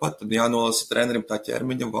 Tāpat tad jānolasa trenerim tā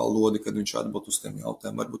ķermeņa valodi, kad viņš atbild uz tiem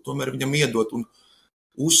jautājumiem. Varbūt tomēr viņam iedot un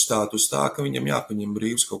uzstāt uz tā, ka viņam jāpaņem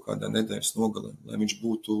brīvs kaut kādā nedēļas nogalē, lai viņš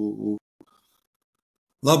būtu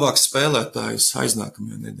labāks spēlētājs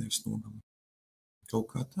aiznākamajā nedēļas nogalē. Kaut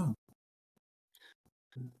kā tā.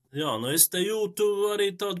 Jā, nu es te jūtu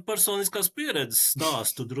arī tādu personiskās pieredzes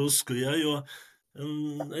stāstu drusku, ja, jo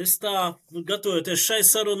es tā, gatavojoties šai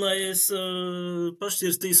sarunai, es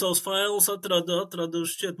pašķirstīju savus failus, atradu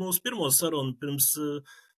šķiet mūsu pirmo sarunu pirms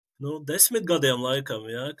 10 gadiem laikam,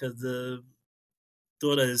 ja, kad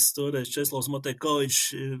toreiz Česlavs Mateikovičs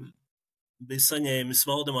bija saņēmis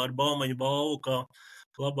Valdemāra Baumaņa balvu kā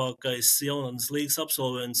labākais jaunatnes līgas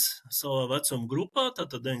absolvents savā vecuma grupā,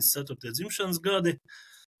 tātad 94. dzimšanas gadi.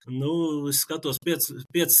 Es skatos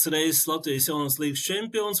 5 reizes Latvijas jaunatnes līgas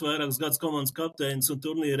čempions, vairākas gadus komandas kapteinis un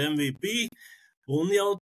turnīra MVP, un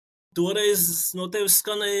jau toreiz no tevis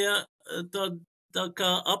skanēja tā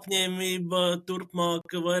kā apņēmība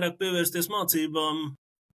turpmāk vairāk pievērsties mācībām,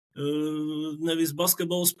 nevis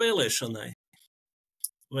basketbola spēlēšanai.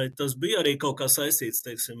 Vai tas bija arī kaut kā saistīts,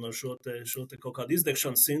 teiksim, ar šo te kaut kādu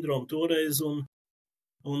izdegšanas sindromu toreiz, un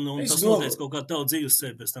tas noteica kaut kādu tavu dzīves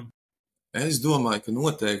ceļu pēc tam? Es domāju, ka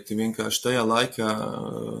noteikti vienkārši tajā laikā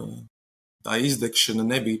tā izdegšana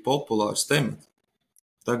nebija populārs temats.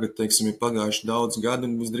 Tagad, teiksim, ir pagājuši daudz gadu,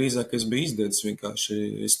 un visdrīzāk es biju izdedzis vienkārši.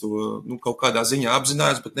 Es to kaut kādā ziņā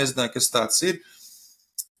apzinājos, bet nezināju, kas tāds ir.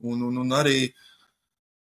 Un arī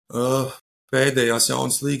pēdējās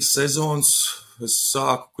jaunas līgas sezonas es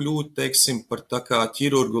sāku kļūt, teiksim, par tā kā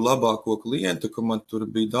ķirurgu labāko klientu, ka man tur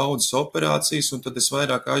bija daudzas operācijas, un tad es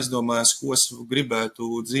vairāk aizdomājos, ko es gribētu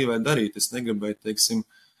dzīvē darīt. Es negribēju, teiksim,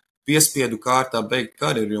 piespiedu kārtā beigt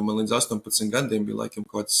karjeru, jo man līdz 18 gadiem bija laikam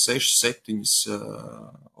kaut kāds 6-7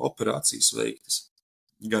 operācijas veiktas.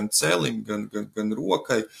 Gan celim, gan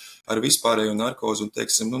rokai ar vispārējo narkozu, un,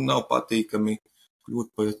 teiksim, nav patīkami kļūt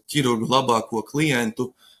par ķirurgu labāko klientu.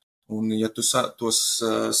 Un, ja tu tos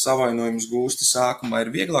savainojumus gūsti sākumā,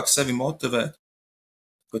 ir vieglāk sevi motivēt,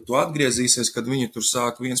 kad tu atgriezīsies, kad viņi tur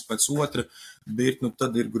sāk viens pēc otra birt,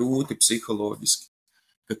 tad ir grūti psiholoģiski.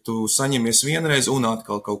 Kad tu saņemies vienreiz un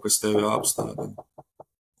atkal kaut kas tevi apstādina.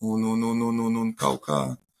 Un kaut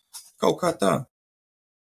kā tā.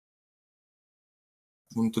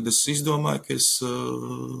 Un tad es izdomāju, ka es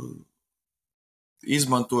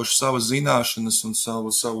izmantošu savas zināšanas un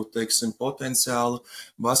savu, teiksim, potenciālu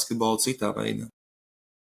basketbolu citā veidā.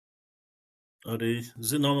 Arī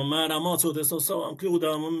zināmā mērā mācoties no savām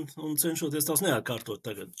kļūdām un cenšoties tās neatkārtot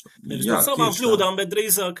tagad. Nevis no savām kļūdām, bet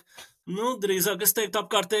drīzāk es teiktu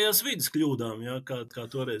apkārtējās vidas kļūdām, ja, kā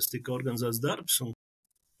toreiz tika organizēts darbs.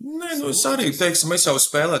 Nē, es arī, teiksim, es jau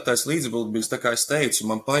spēlētājs līdzbildi bijis, tā kā es teicu,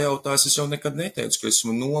 man pajautās, es jau nekad neteicu, ka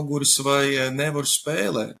esmu noguris vai nevaru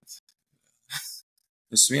spēlēt.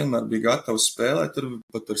 Es vienmēr biju gatavs spēlēt,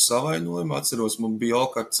 pat ar savainojumu. Atceros, man bija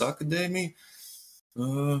Jelgavas akadēmija,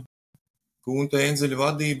 Guntis Keisels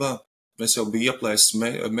vadībā. Es jau biju ieplēsis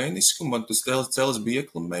menisku, man tas celis bija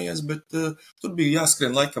ieklamējies, bet tur bija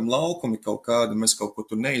jāskrien laikam laukumi kaut kādi, mēs kaut ko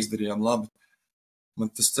tur neizdarījām labi.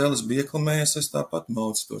 Man tas celis bija ieklamējies, es tāpat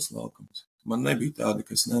maucu tos laukumus. Man nebija tāda,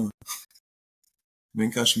 ka es nevaru.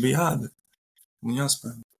 Vienkārši bija jādara un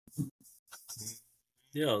jāspēlē.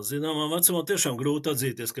 Jā, zināmā vecumā tiešām grūti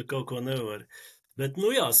atzīties, ka kaut ko nevar. Bet,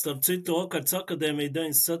 starp citu, Jelgavas akadēmija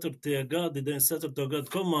 94.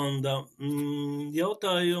 gadu komandā.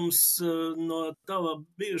 Jautājums no tava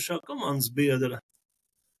bijušā komandas biedra.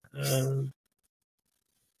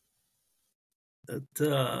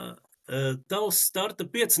 Tavs starta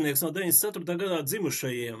piecinieks no 94. gadā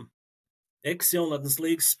dzimušajiem ex-jaunatnes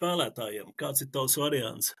līgas spēlētājiem. Kāds ir tavs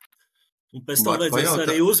variants? Un pēc tam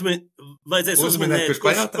vajadzēs uzminēt,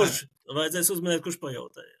 kurš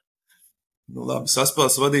pajautāja. Labi,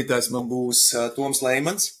 saspēles vadītājs man būs Toms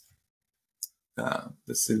Leimans. Jā,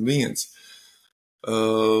 tas ir viens.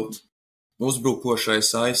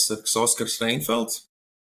 Uzbrukošais aizsargs Oskars Reinfelds.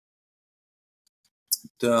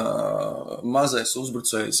 Tā mazais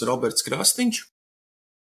uzbrucējs Roberts Krastiņš.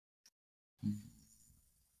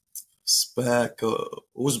 Spēka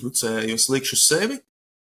uzbrucēju es likšu sevi.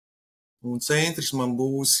 Un centrs man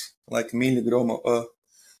būs, laikam, Ilja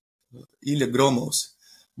Gromovs.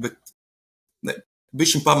 Bet,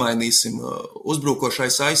 bišķiņ pamainīsim.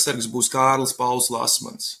 Uzbrukošais aizsargs būs Kārlis Pauls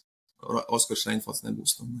Lasmans. Oskars Reinfelds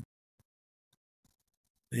nebūs tomēr.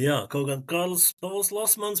 Jā, kaut gan Kārlis Pauls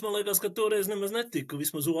Lasmans, man liekas, ka toreiz nemaz netika.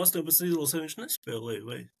 Vismaz U18 izlasē viņš nespēlēja,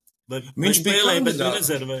 vai viņš spēlēja, bet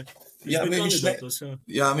rezervē.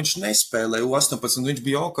 Viņš nespēlēja U18, viņš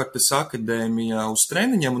bija Okartas akadēmijā uz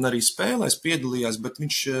treniņiem un arī spēlēs piedalījās, bet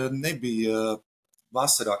viņš nebija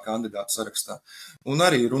vasarā kandidātu sarakstā. Un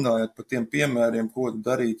arī runājot par tiem piemēriem, ko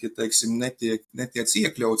darīt, ja, teiksim, netiec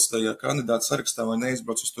iekļauts tajā kandidātu sarakstā vai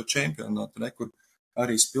neizbrauc uz to čempionātu, kur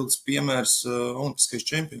arī spilgts piemērs olimpiskais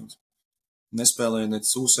čempions. Nespēlēja nec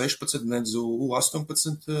U16, nec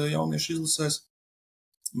U18 jauniešu izlasēs,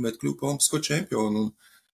 bet kļuva olimpisko čempionu un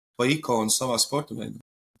pa ikonu savā sporta veidā.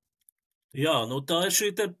 Jā, tā ir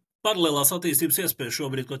šī te paralēlās attīstības iespēja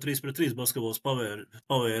šobrīd, ko 3-3 basketbols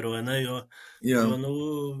pavēroja, ne? Jo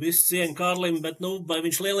viss cieņa Kārlim, bet, vai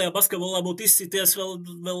viņš lielajā basketbolā būtu izcīties vēl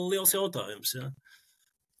liels jautājums, jā.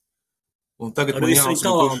 Un tagad ar visu viņu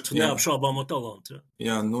talantu, neapšaubāmo talantu, jā.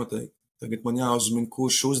 Jā, noteikti. Tagad man jāuzmina,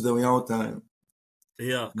 kurš uzdeva jautājumu.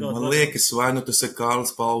 Jā, man liekas, vai tas ir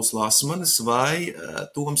Kārlis Pauls Lasmanis vai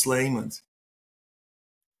Toms Leimans.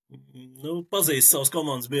 Pazīst savus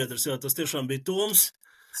komandas biedrus, jā, tas tiešām bija Toms.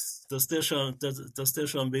 Tas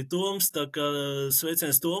tiešām bija Toms, tā kā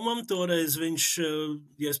sveiciens Tomam, toreiz viņš,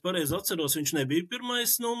 ja es pareizi atceros, viņš nebija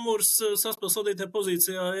pirmais numurs saspēles vadītāja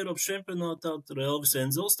pozīcijā Eiropas čempionātā, tur Elvis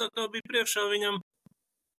Enzels tā kā bija priekšā viņam.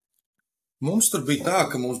 Mums tur bija tā,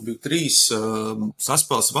 ka mums bija 3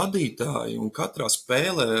 saspēles vadītāji, un katrā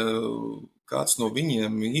spēlē kāds no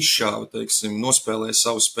viņiem izšāva, teiksim, nospēlēja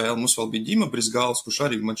savu spēli. Mums vēl bija Ģimabris Gals, kurš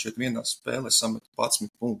arī man šeit vienā spēlē sameta 11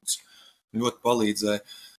 punktus. Ļoti palīdzēja.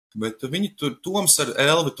 Bet viņi tur, Toms ar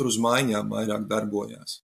Elvi tur uz maiņām vairāk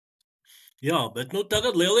darbojās. Jā, bet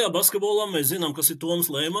tagad lielajā basketbolā mēs zinām, kas ir Toms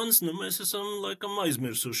Leimans, mēs esam laikam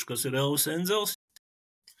aizmirsuši, kas ir Elvis Enzels.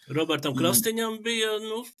 Robertam Krastiņam bija,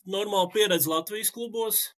 normāla pieredze Latvijas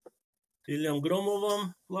klubos. Iljam Gromovam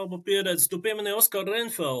laba pieredze. Tu pieminēji Oskaru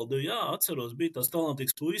Renfeldu. Jā, atceros, bija tās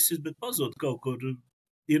talantīgs puisis, bet pazūd kaut kur.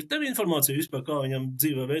 Ir tev informācija vispār, kā viņam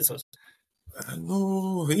dzīvē veicās?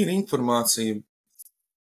 Ir informācija.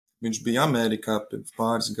 Viņš bija Amerikā pirms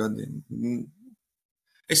pāris gadiem.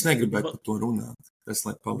 Es negribētu par to runāt. Es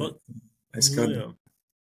lai paliek. Es kādu.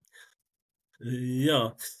 Jā.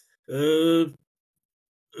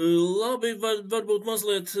 Labi, varbūt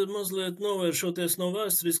mazliet novēršoties no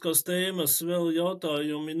vēsturiskās tēmas, vēl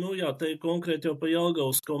jautājumi. Te konkrēti jau par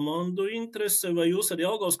Jelgavas komandu interese, vai jūs ar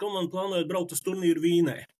Jelgavas komandu plānojat braukt uz turnīru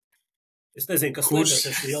Vīnē? Es nezinu, kas liekas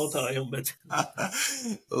ar šo jautājumu, bet...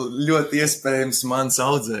 Ļoti iespējams mans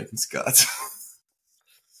audzēknis kāds.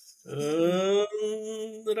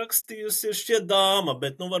 Rakstījusi šķiet dāma,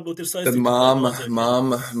 bet varbūt ir saistīta. Tad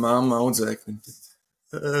māma audzēkni.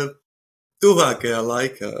 Tuvākajā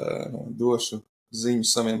laikā došu ziņu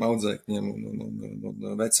saviem audzēkņiem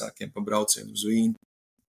un vecākiem pa braucienu uz Vīnu.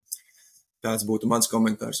 Tāds būtu mans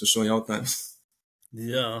komentārs uz šo jautājumu.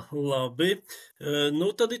 Jā, labi.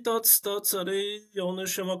 Tad ir tāds arī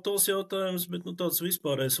jauniešiem aktuāls jautājums, bet tāds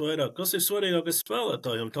vispārējais vairāk. Kas ir svarīgākais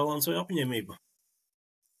spēlētājiem, talants vai apņēmība?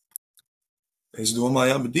 Es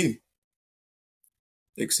domāju, abi divi.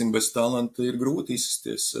 Teiksim, bez talanta ir grūti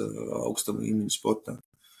izsisties augsta līmeņa sportā.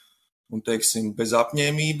 Un, teiksim, bez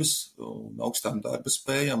apņēmības un augstām darba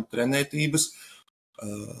spējām, trenētības,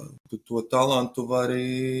 to talantu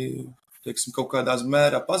vari, teiksim, kaut kādā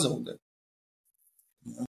mērā pazaudēt.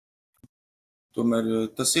 Ja. Tomēr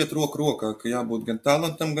tas iet roku rokā, ka jābūt gan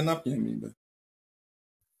talantam, gan apņēmībai.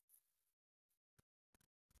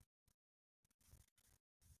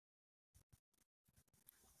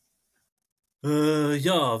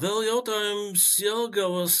 Jā, vēl jautājums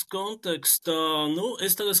Jelgavas kontekstā.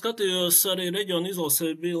 Es tagad skatījos, arī Reģionu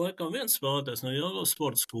izlasē bija laikam viens spēlētājs no Jelgavas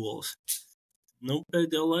sporta skolas.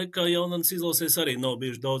 Pēdējā laikā jaunatnes izlasēs arī nav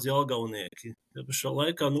bijuši daudz jelgavnieki. Ja pašā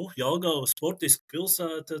laikā, Jelgava sportiska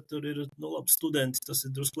pilsēta, tur ir, labi, studenti, tas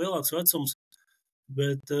ir drusku lielāks vecums,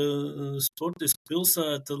 bet sportiska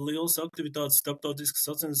pilsēta, lielas aktivitātes, starptautiskas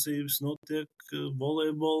sacensības notiek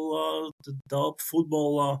volejbolā, telpu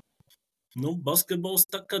futbolā. Basketbols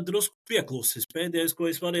tā kā drusku pieklusis. Pēdējais, ko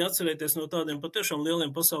es varēju atcerēties no tādiem patiešām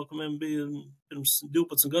lieliem pasākumiem, bija pirms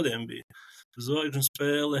 12 gadiem bija zvaigžņu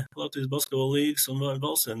spēle, Latvijas basketbola līgas un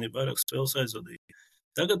valstsvienība vairāk spēles aizvadīja.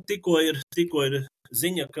 Tagad tikko ir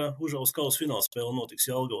ziņa, ka Užavas kausa fināla spēle notiks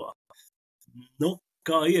Jelgavā.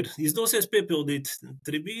 Kā ir? Izdosies piepildīt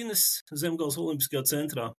tribīnes Zemgales olimpiskajā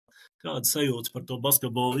centrā? Kāda sajūta par to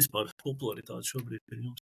basketbolu vispār popularitāti šobrīd ir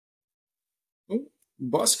jums?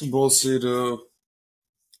 Basketbols ir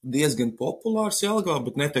diezgan populārs Jelgavā,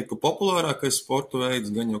 bet neteiktu, ka populārākais sporta veids,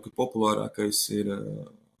 gan jau, ka populārākais ir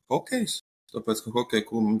hokejs, tāpēc, ka hokeja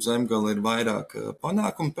kluba Zemgale ir vairāk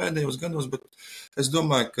panākumu pēdējos gados, bet es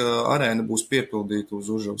domāju, ka arēna būs piepildīta uz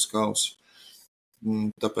Užavas kausu.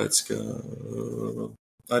 Tāpēc, ka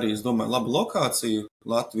arī, es domāju, laba lokācija,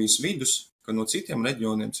 Latvijas vidus, ka no citiem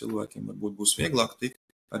reģioniem cilvēkiem varbūt būs vieglāk tikt.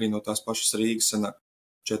 Arī no tās pašas Rīgas sanāk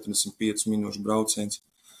 45 minūšu brauciens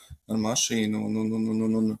ar mašīnu.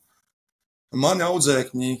 Un mani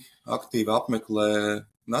audzēkņi aktīvi apmeklē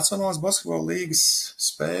Nacionālās basketbola līgas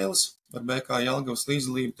spēles ar BK Jelgavas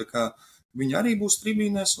līdzdalību, tā kā viņi arī būs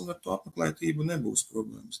tribīnēs un ar to apmeklētību nebūs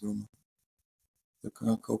problēmas, domāju. Tā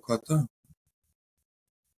kā kaut kā tā.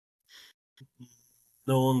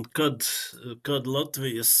 Nu, un kad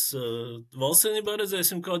Latvijas valstsienībā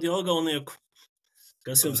redzēsim kādu jelgavnieku,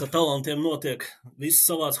 kas jums ar talantiem notiek? Viss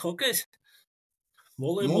savāds hokejs?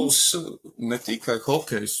 Volejbols? Mums ne tikai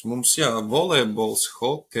hokejs, mums volejbols,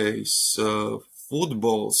 hokejs,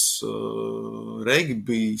 futbols,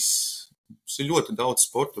 regbijs. Mums ir ļoti daudz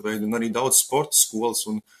sporta veidu un arī daudz sporta skolas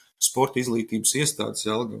un sporta izglītības iestādes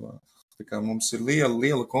Jelgavā. Tā kā mums ir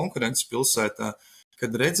liela konkurence pilsētā,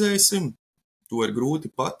 kad redzēsim, to ir grūti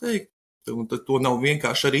pateikt, un tad to nav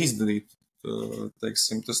vienkārši arī izdarīt.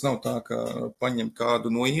 Teiksim, tas nav tā, ka paņemt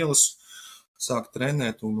kādu no ielas, sākt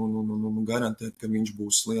trenēt un garantēt, ka viņš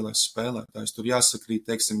būs lielais spēlētājs. Tur jāsakrīt,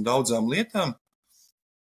 teiksim, daudzām lietām.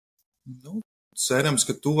 Nu, cerams,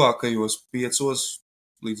 ka tuvākajos 5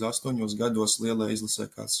 līdz 8 gados lielai izlasē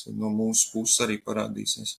kāds no mūsu puses arī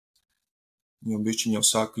parādīsies. Jo bišķiņ jau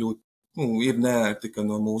sāk kļūt, ir neērti, ka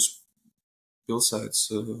no mūsu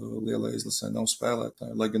pilsētas lielai izlasē nav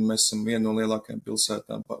spēlētāji, lai gan mēs esam viena no lielākajām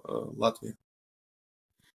pilsētām Latvijā.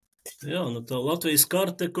 Jā, nu tā Latvijas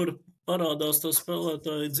karte, kur parādās tā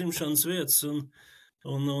spēlētāji dzimšanas vietas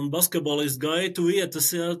un basketbolistu gaitu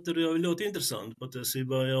vietas, jā, tur jau ļoti interesanti.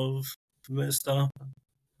 Patiesībā jau mēs tā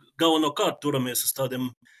galvenokārt turamies uz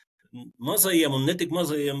tādiem mazajiem un netik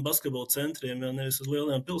mazajiem basketbola centriem, jā, nevis uz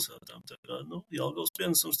lielajām pilsētām. Tā kā, Jelgavas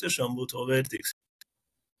pienesums tiešām būtu vēl vērtīgs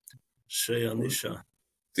šajā nišā.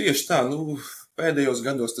 Tieši tā, pēdējos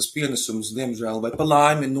gados tas pienesums, diemžēl, vai pa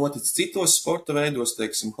laimi noticis citos sporta veidos,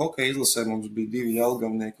 teiksim, hokeja izlasē mums bija 2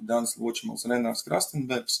 jelgavnieki, Dānis Ločmals, Renārs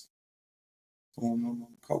Krastenbergs, un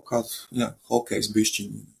kaut kāds, hokejs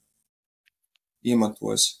bišķiņi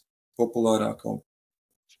iemantojas populārāk un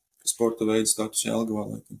sporta veidu status Jelgavā,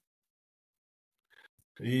 laikam.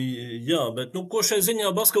 Jā, bet ko šai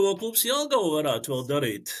ziņā basketbola klubs Jelgava varētu vēl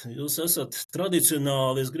darīt? Jūs esat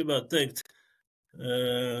tradicionāli, es gribētu teikt,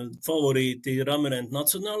 favorīti Ramirent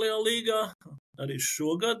Nacionālajā līgā arī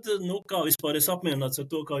šogad. Kā vispār es apmierināts ar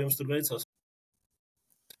to, kā jums tur veicās?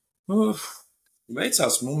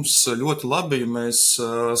 Veicās mums ļoti labi, ja mēs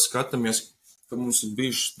skatāmies, ka mums ir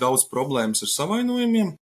bijuši daudz problēmas ar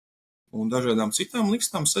savainojumiem. Un dažādām citām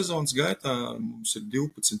likstām sezonas gaitā mums ir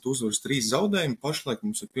 12 uzvaras, 3 zaudējumi. Pašlaik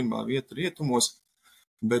mums ir 1. vieta rietumos,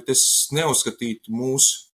 bet es neuzskatītu mūs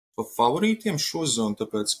pa favorītiem šo sezonu,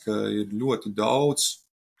 tāpēc, ka ir ļoti daudz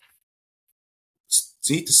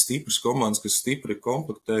citas stipras komandas, kas stipri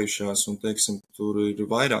komplektējušās, un, teiksim, tur ir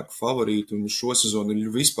vairāk favorīti, un šo sezonu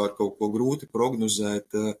ir vispār kaut ko grūti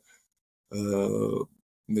prognozēt,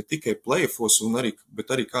 ne tikai play-offos,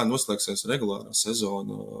 bet arī kā noslēgsies regulārā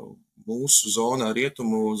sezona. Mūsu zonā,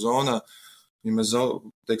 rietumu zonā, ja mēs,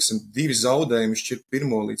 teiksim, 2 zaudējumi šķir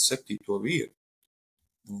 1. līdz 7. vietu.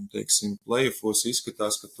 Un, teiksim, play-offos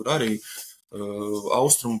izskatās, ka tur arī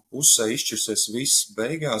austrumu pusē izšķirsies viss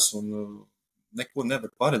beigās un neko nevar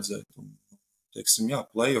paredzēt. Un, teiksim,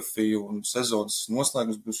 play-offi un sezonas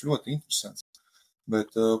noslēgums būs ļoti interesants.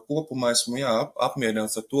 Bet kopumā esmu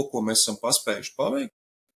apmierināts ar to, ko mēs esam paspējuši paveikt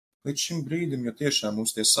līdz šim brīdim, jo tiešām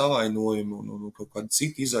mums tie savainojumi un kaut kādi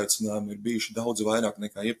citi izaicinājumi ir bijuši daudz vairāk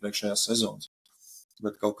nekā iepriekšējās sezonas.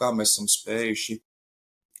 Bet kaut kā mēs esam spējuši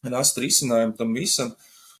rast risinājumu tam visam.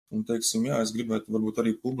 Un, teiksim, es gribētu varbūt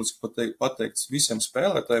arī publiski pateikt visiem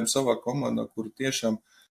spēlētājiem savā komandā, kuri tiešām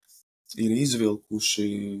ir izvilkuši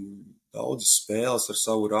daudzas spēles ar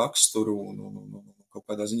savu raksturu un kaut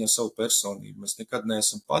kādā ziņā savu personību. Mēs nekad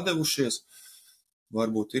neesam padevušies.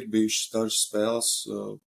 Varbūt ir bijušas dažas spēles,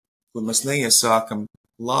 kur mēs neiesākam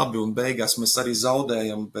labi un beigās mēs arī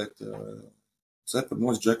zaudējam, bet cepur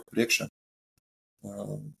mūsu džeku priekšā.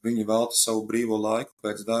 Viņi velta savu brīvo laiku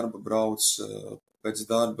pēc darba, brauc pēc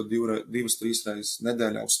darba 2-3 reizes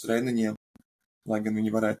nedēļā uz treniņiem, lai gan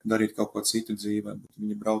viņi varētu darīt kaut ko citu dzīvē, bet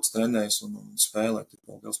viņi brauc trenējas un spēlēt.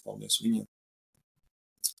 Liels paldies viņiem.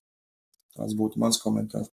 Tāds būtu mans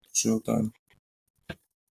komentārs par šo jautājumu.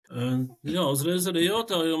 Jā, uzreiz arī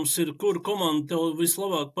jautājums ir, kuru komandu tev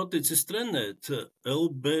vislabāk paticis trenēt?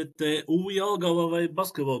 LBTU Jelgava vai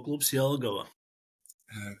basketbola klubs Jelgava?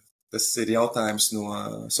 Tas ir jautājums no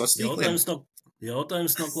sociāliem?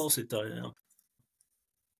 Jautājums no klausītājiem.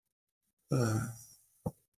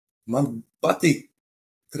 Man patīk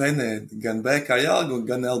trenēt gan BK Jelgava,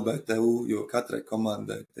 gan LBTU, jo katrai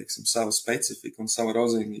komandai, teiksim, sava specifika un sava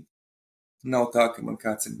rozīmība. Nav tā, ka man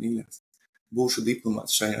kāds ir mīļāks. Būšu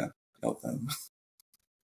diplomāts šajā jautājumā.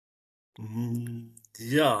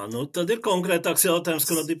 Jā, nu tad ir konkrētāks jautājums,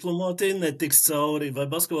 kura diplomātija netiks cauri. Vai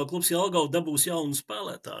basketbola klubs Jelgava dabūs jaunu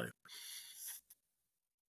spēlētāju?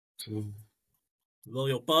 Vēl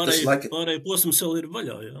jau pārējie posms vēl ir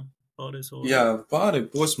vaļā, jā? Jā, pārējie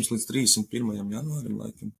posms līdz 31. janvārim,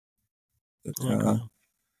 laikam. Okay.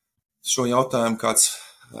 Šo jautājumu kāds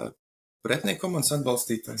pretinieku komandas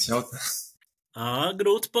atbalstītājs jautā.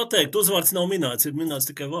 Grūti pateikt, uzvārds nav minēts, ir minēts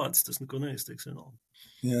tikai vārds, tas neko neizteiks vienalga.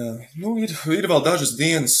 Jā, nu ir vēl dažas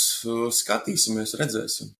dienas, skatīsimies,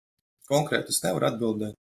 redzēsim. Konkrēti es nevaru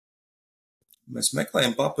atbildēt. Mēs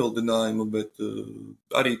meklējam papildinājumu, bet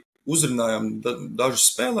arī uzrunājām dažus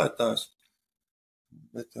spēlētājus,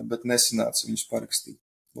 bet nesanāca viņus parakstīt.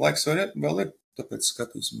 Laiks vēl ir, tāpēc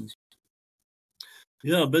skatīsimies.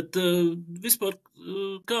 Jā, bet vispār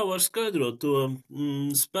kā var skaidrot to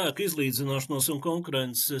spēku izlīdzināšanos un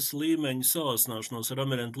konkurences līmeņu sāsināšanos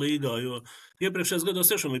Ramirent līgā, jo iepriekšējos gados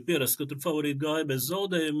tiešām ir pierasts, ka tur favorīti gāja bez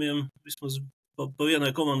zaudējumiem, vismaz pa vienai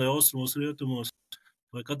komandai austrumos, rietumos,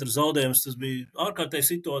 vai katrs zaudējums, tas bija ārkārtēja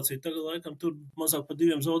situācija, tagad laikam tur mazāk par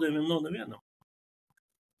 2 zaudējumiem nav nevienam.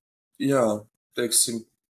 Jā, teiksim,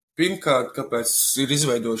 pirmkārt, kāpēc ir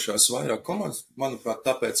izveidojušās vairāk komandas, manuprāt,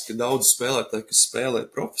 tāpēc, ka daudz spēlētāji, kas spēlē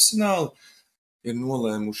profesionāli, ir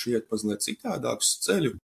nolēmuši iet mazliet citādākus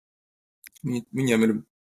ceļu. Viņiem ir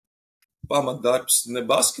pamatdarbs ne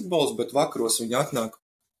basketbols, bet vakaros viņi atnāk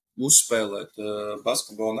uzspēlēt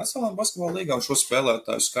basketbolu Nacionālā basketbola līgā, un šo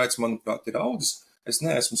spēlētāju skaits, manuprāt, ir audzis. Es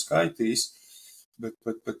neesmu skaitījis, bet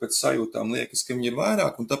pēc sajūtām liekas, ka viņi ir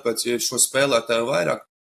vairāk, un tāpēc, ja ir šo spēlētāju vairāk,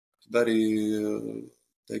 tad arī,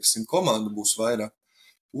 teiksim, komanda būs vairāk.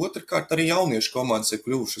 Otrkārt, arī jauniešu komandas ir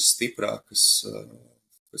kļuvušas stiprākas,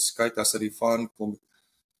 kas skaitās arī fanu klubi,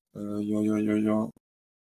 jo,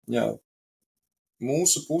 jā,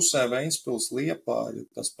 mūsu pusē Ventspils Liepāja,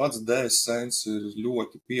 tas pats DSNs ir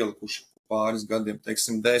ļoti pielikuši pāris gadiem.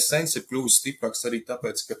 Teiksim, DSNs ir kļuvis stiprāks arī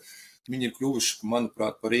tāpēc, ka viņi ir kļuvuši,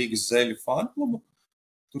 manuprāt, par Rīgas zeļu fanu klubu.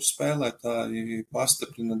 Tur spēlētāji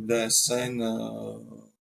pastiprina DSN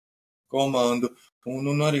komandu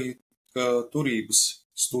un arī, ka turības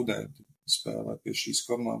studenti spēlē pie šīs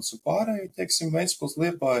komandas. Un pārējie, teiksim, Ventspils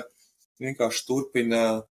Liepāja vienkārši turpina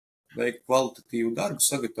veikt kvalitatīvu darbu,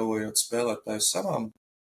 sagatavojot spēlētājus savām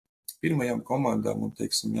pirmajām komandām, un,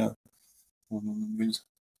 teiksim, jā, un viņi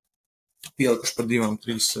pielikuši par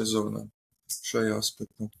 2-3 sezonām šajā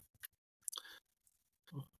aspektā.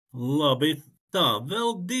 Labi, tā,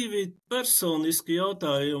 vēl 2 personiski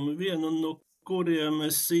jautājumi, vienu no kuriem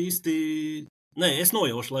es īsti, es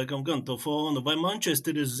nojaušu laikam gan to fonu, vai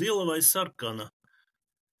Manchester ir zila vai sarkana?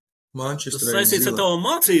 Manchester tas saistīts ar tavām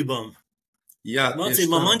mācībām? Jā,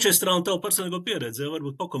 mācībām Manchesterā un tavu personīgo pieredzi,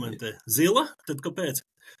 varbūt pakomentē. Zila? Tad kāpēc?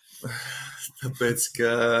 Tāpēc,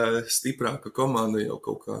 ka stiprāka komanda jau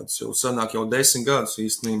kaut kāds, jau sanāk jau 10 gadus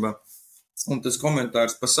īstenībā. Un tas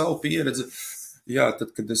komentārs par savu pieredzi, jā,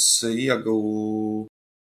 tad, kad es ieguvu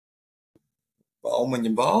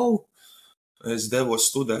Baumaņa balvu, es devos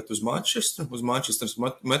studēt uz Manchesteru, uz Manchesteras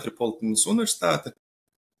Metropolitānas universitāti.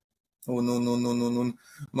 Un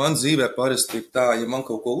man dzīvē parasti ir tā, ja man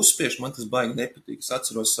kaut ko uzspiež, man tas baigi nepatīk. Es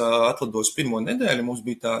atceros, atlidos pirmo nedēļu, mums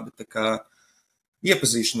bija tāda tā kā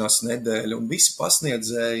iepazīšanās nedēļa, un visi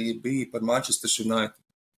pasniedzēji bija par Manchester United,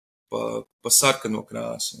 pa sarkano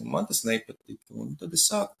krāsu, un man tas nepatika. Un tad es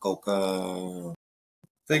sāku kaut kā,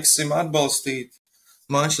 teiksim, atbalstīt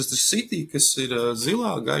Manchester City, kas ir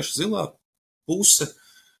zilā, gaiša zilā puse,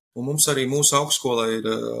 un mums arī mūsu augstskolā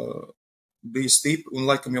bija stipra, un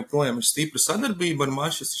laikam joprojām ir stipra sadarbība ar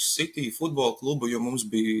Manchester City futbola klubu, jo mums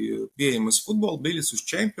bija pieejamas futbola biļetes uz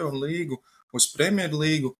Čempionu līgu, uz Premjeru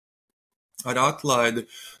līgu ar atlaidi.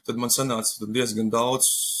 Tad man sanāca diezgan daudz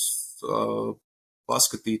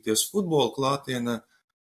paskatīties futbola klātienē,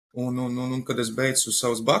 un kad es beidzu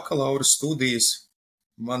savas bakalaura studijas,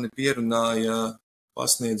 mani pierunāja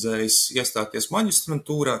pasniedzējs iestāties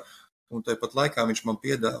maģistrantūrā, un tāpat laikā viņš man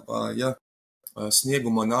piedāvāja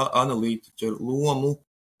snieguma analītiķa lomu,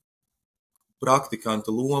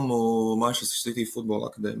 praktikanta lomu Manchester City futbola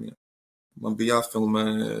akadēmijā. Man bija jāfilmē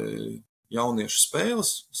jauniešu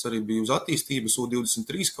spēles, es arī biju uz attīstības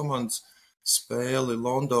U23 komandas spēli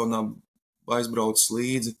Londonā, aizbraucis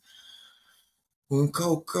līdzi. Un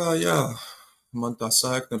kaut kā, jā, man tā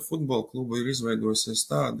saikne ar futbola klubu ir izveidojusies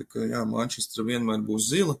tāda, ka, jā, Manchester vienmēr būs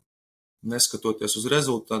zila, neskatoties uz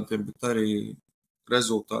rezultātiem, bet arī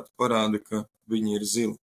rezultāti parāda, ka viņi ir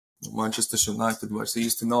zili. Manchester United vairs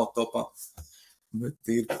īsti nav topā.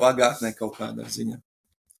 bet ir pagātnē kaut kādā ziņā.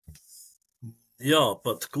 Jā,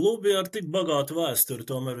 pat klubi ar tik bagātu vēsturi,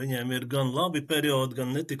 tomēr viņiem ir gan labi periodi, gan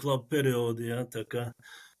netik labi periodi, jā, tā kā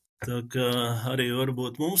arī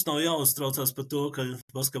varbūt mums nav jāuztraucās par to, ka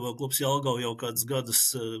basketbola klubs Jelgava jau kāds gadus,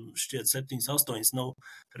 šķiet 7, 8 nav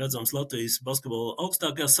redzams Latvijas basketbola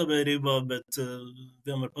augstākajā sabiedrībā, bet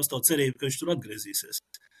vienmēr pastāv cerība, ka viņš tur atgriezīsies.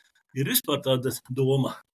 Ir vispār tāda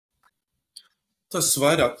doma? Tas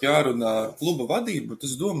vairāk jārunā ar kluba vadību, bet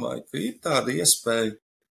es domāju, ka ir tāda iespēja,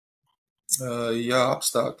 ja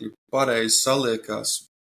apstākļi pareizi saliekās,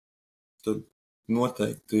 tad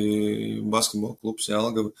noteikti basketbola klubs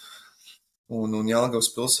Jelgava un Jelgavas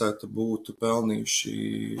pilsēta būtu pelnījuši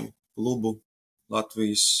klubu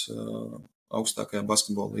Latvijas augstākajā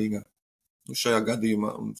basketbola līgā. Šajā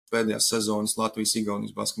gadījumā pēdējās sezonas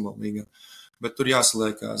Latvijas-Igaunijas basketbola līgā. Bet tur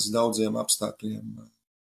jāsaliekās daudziem apstākļiem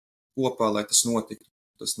kopā, lai tas notiktu.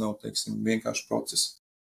 Tas nav, teiksim, vienkārši process.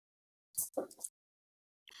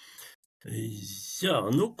 Jā,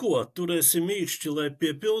 nu ko, turēsim īkšķi, lai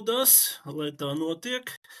piepildās, lai tā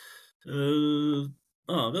notiek.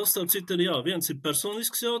 Vēl starp citu ir, viens ir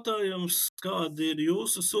personisks jautājums, kāda ir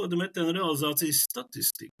jūsu soda metienu realizācijas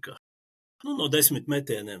statistika? No 10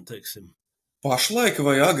 metieniem, teiksim. Pašlaik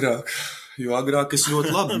vai agrāk? Jo agrāk es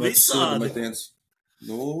ļoti labi metu soda metienus.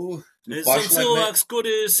 Es esmu cilvēks,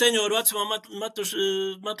 kuri senioru vecumā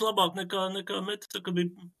met labāk nekā meta, tā kā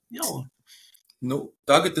bija jauni.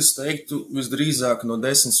 Tagad es teiktu, visdrīzāk no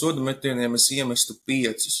 10 soda metieniem es iemestu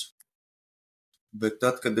 5. Bet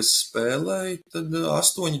tad, kad es spēlēju, tad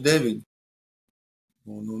 8, 9.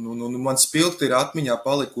 Man spilgti ir atmiņā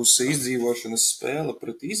palikusi izdzīvošanas spēle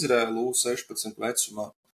pret Izraēlu 16 vecumā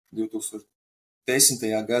 2010.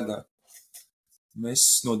 gadā.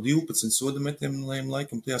 Mēs no 12 soda metieniem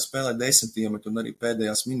laikam tajā spēlē 10 iemet un arī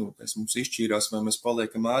pēdējās minūtēs. Mums izšķīrās, vai mēs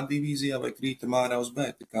paliekam A divīzijā vai krītam ārā uz B.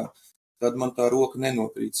 Tad man tā roka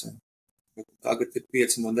nenotrīcē. Tagad ir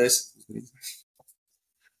 5 no 10.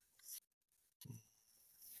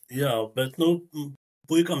 Jā, bet,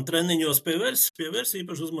 puikam treniņos pievērs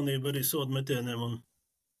īpaši uzmanību arī soda metieniem?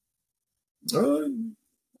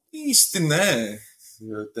 Īsti nē.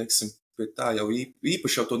 Teiksim, pie tā jau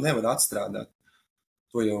īpaši jau to nevar atstrādāt.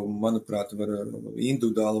 To jau, manuprāt, var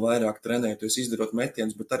individuāli vairāk trenēties, izdarot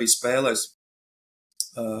metienus, bet arī spēlēs,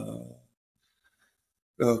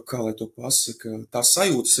 kā lai to pasaka, tā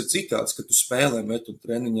sajūtas ir citāds, ka tu spēlē metu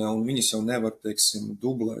treniņā, un viņas jau nevar, teiksim,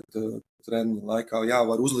 dublēt treniņa laikā. Jā,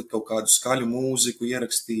 var uzlikt kaut kādu skaļu mūziku,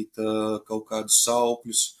 ierakstīt kaut kādus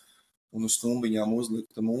saukļus, un uz stumbiņām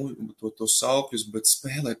uzlikt to saukļus, bet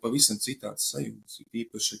spēlē pavisam citāds sajūtas.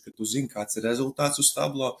 Īpaši, ka tu zini, kāds ir rezultāts uz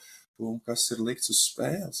tablo, un kas ir likts uz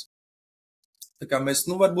spēles. Tā kā mēs,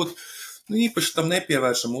 varbūt, īpaši tam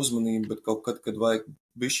nepievēršam uzmanību, bet kaut kad vajag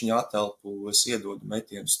bišķiņu atelpu, es iedodu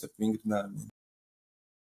metienus starp vingrinājumiem.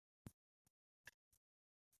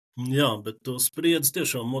 Jā, bet to spriedzi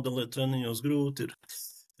tiešām modelēt treniņos grūti ir.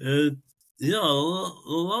 Jā,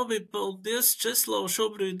 labi, paldies, Česlav.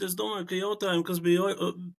 Šobrīd es domāju, ka jautājumi,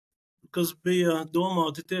 kas bija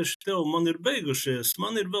domāti tieši tev, man ir beigušies.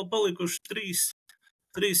 Man ir vēl palikuši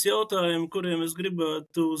 3 jautājumi, kuriem es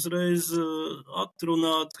gribētu uzreiz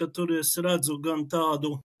atrunāt, ka tur es redzu gan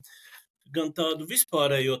tādu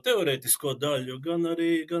vispārējo teorētisko daļu, gan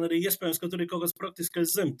arī iespējams, ka tur ir kaut kāds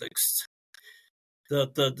praktiskais zemteksts.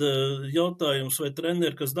 Tātad jautājums, vai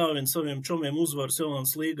treneri, kas dāvina saviem čomiem uzvaras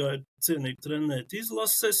jaunatnes līgā, ir cienīgi trenēt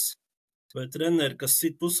izlases, vai treneri, kas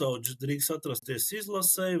sit pusauģis, drīkst atrasties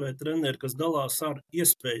izlasē, vai treneri, kas dalās ar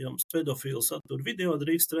iespējams pedofilu saturu video,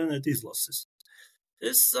 drīkst trenēt izlases.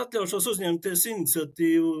 Es atļaušos uzņemties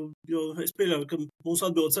iniciatīvu, jo es pieļauju, ka mūsu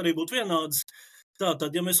atbildes arī būtu vienādas.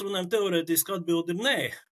 Tātad, ja mēs runājam teorētiski, atbildi ir nē.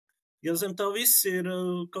 Ja zem tā viss ir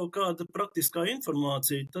kaut kāda praktiskā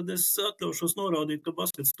informācija, tad es atļaušos norādīt, ka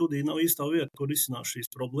Basketstudija nav īstā vieta, kur risināt šīs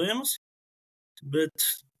problēmas. Bet,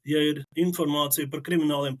 ja ir informācija par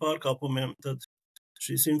krimināliem pārkāpumiem, tad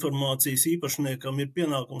šīs informācijas īpašniekam ir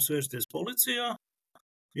pienākums vērsties policijā.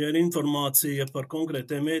 Ja ir informācija par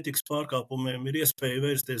konkrētiem ētikas pārkāpumiem, ir iespēja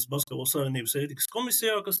vērsties Basketbola savienības ētikas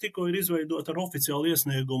komisijā, kas tikko ir izveidota ar oficiālu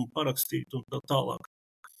iesniegumu, parakstīt un tā tālāk.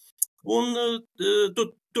 Un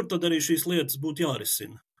tur tad arī šīs lietas būtu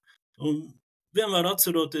jārisina. Un vienmēr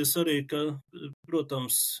atceroties arī, ka,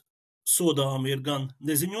 protams, sodām ir gan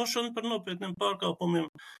neziņošana par nopietniem pārkāpumiem,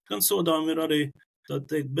 gan sodām ir arī, tā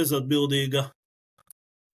teikt, bezatbildīga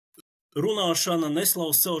runāšana,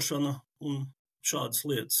 neslavas celšana un šādas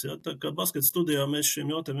lietas. Ja? Tā kā Basketstudijā mēs šiem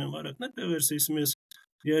jautājumiem vairāk nepievērsīsimies.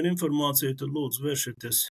 Ja ir informācija, tad lūdzu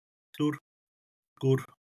vēršieties tur, kur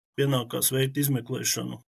pienākās veikt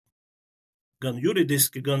izmeklēšanu. Gan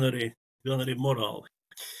juridiski, gan arī gan arī morāli.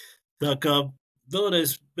 Tā kā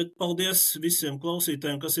vēlreiz, bet paldies visiem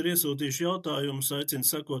klausītājiem, kas ir iesūtījuši jautājumus, aicinu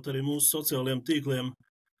sekot arī mūsu sociālajiem tīkliem,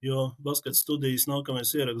 jo Basketstudijas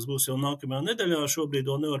nākamais ieraksts būs jau nākamajā nedēļā. Šobrīd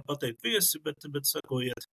vēl nevar pateikt viesi, bet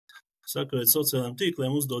sekojiet sociālajiem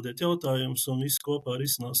tīkliem, uzdodiet jautājumus un visi kopā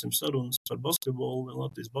risināsim sarunas par basketbolu, lai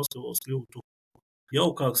Latvijas basketbols kļūtu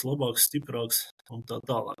jaukāks, labāks, stiprāks un tā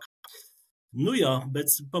tālāk. Nu jā,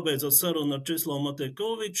 bet pabeidzot sarunu ar Česlavu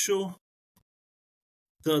Mateikoviču,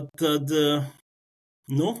 tad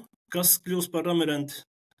kas kļūs par Ramirent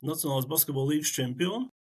Nacionālās basketbola līgas čempionu?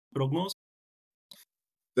 Prognoze?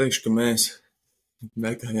 Teikšu, ka mēs,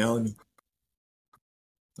 nekā jauni.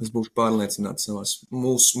 Es būšu pārliecināts savās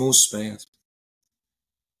mūsu spējās.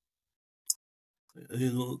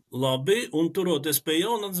 Labi, un turoties pie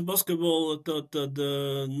jaunatnes basketbola, tad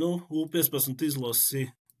U15 izlasi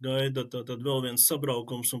gaida tātad vēl viens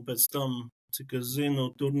sabraukums, un pēc tam, cik es zinu,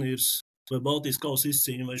 turnīrs vai Baltijas kausa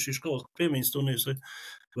izcīņa, vai šis kausa piemiņas turnīrs,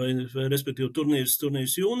 vai respektīvi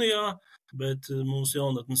turnīrs jūnijā, bet mūsu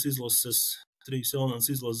jaunatnes izlases, 3 jaunatnes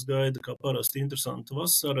izlases gaida, kā parasti interesanta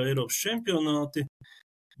vasara, Eiropas čempionāti.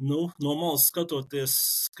 No malas skatoties,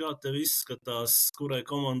 kā tev izskatās, kurai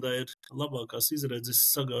komandai ir labākās izredzes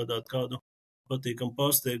sagādāt kādu patīkamu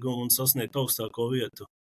pārsteigumu un sasniegt augstāko vietu?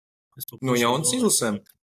 No jaunas izlasēm?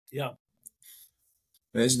 Jā.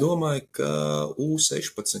 Es domāju, ka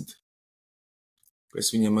U16. Es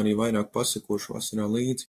viņam arī vairāk pasakošu vasarā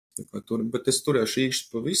līdzi. Bet es turēšu īkšķi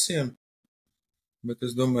pa visiem. Bet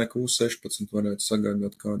es domāju, ka U16 varētu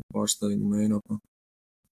sagādāt kādu pārstāvīgumu Eiropā.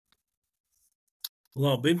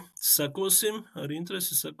 Labi, sekosim, ar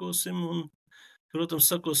interesi sekosim un, protams,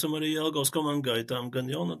 sekosim arī Jelgavas komandu gaitām, gan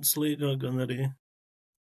jaunatnes līgā, gan arī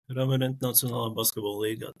Ramirent Nacionālā basketbola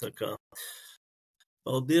līgā. Tā kā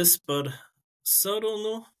paldies par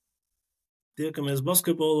sarunu, tiekamies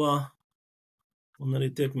basketbolā un arī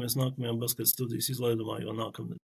tiekamies nākamajā Basketstudijas izlaidumā jau nākamnedēļ.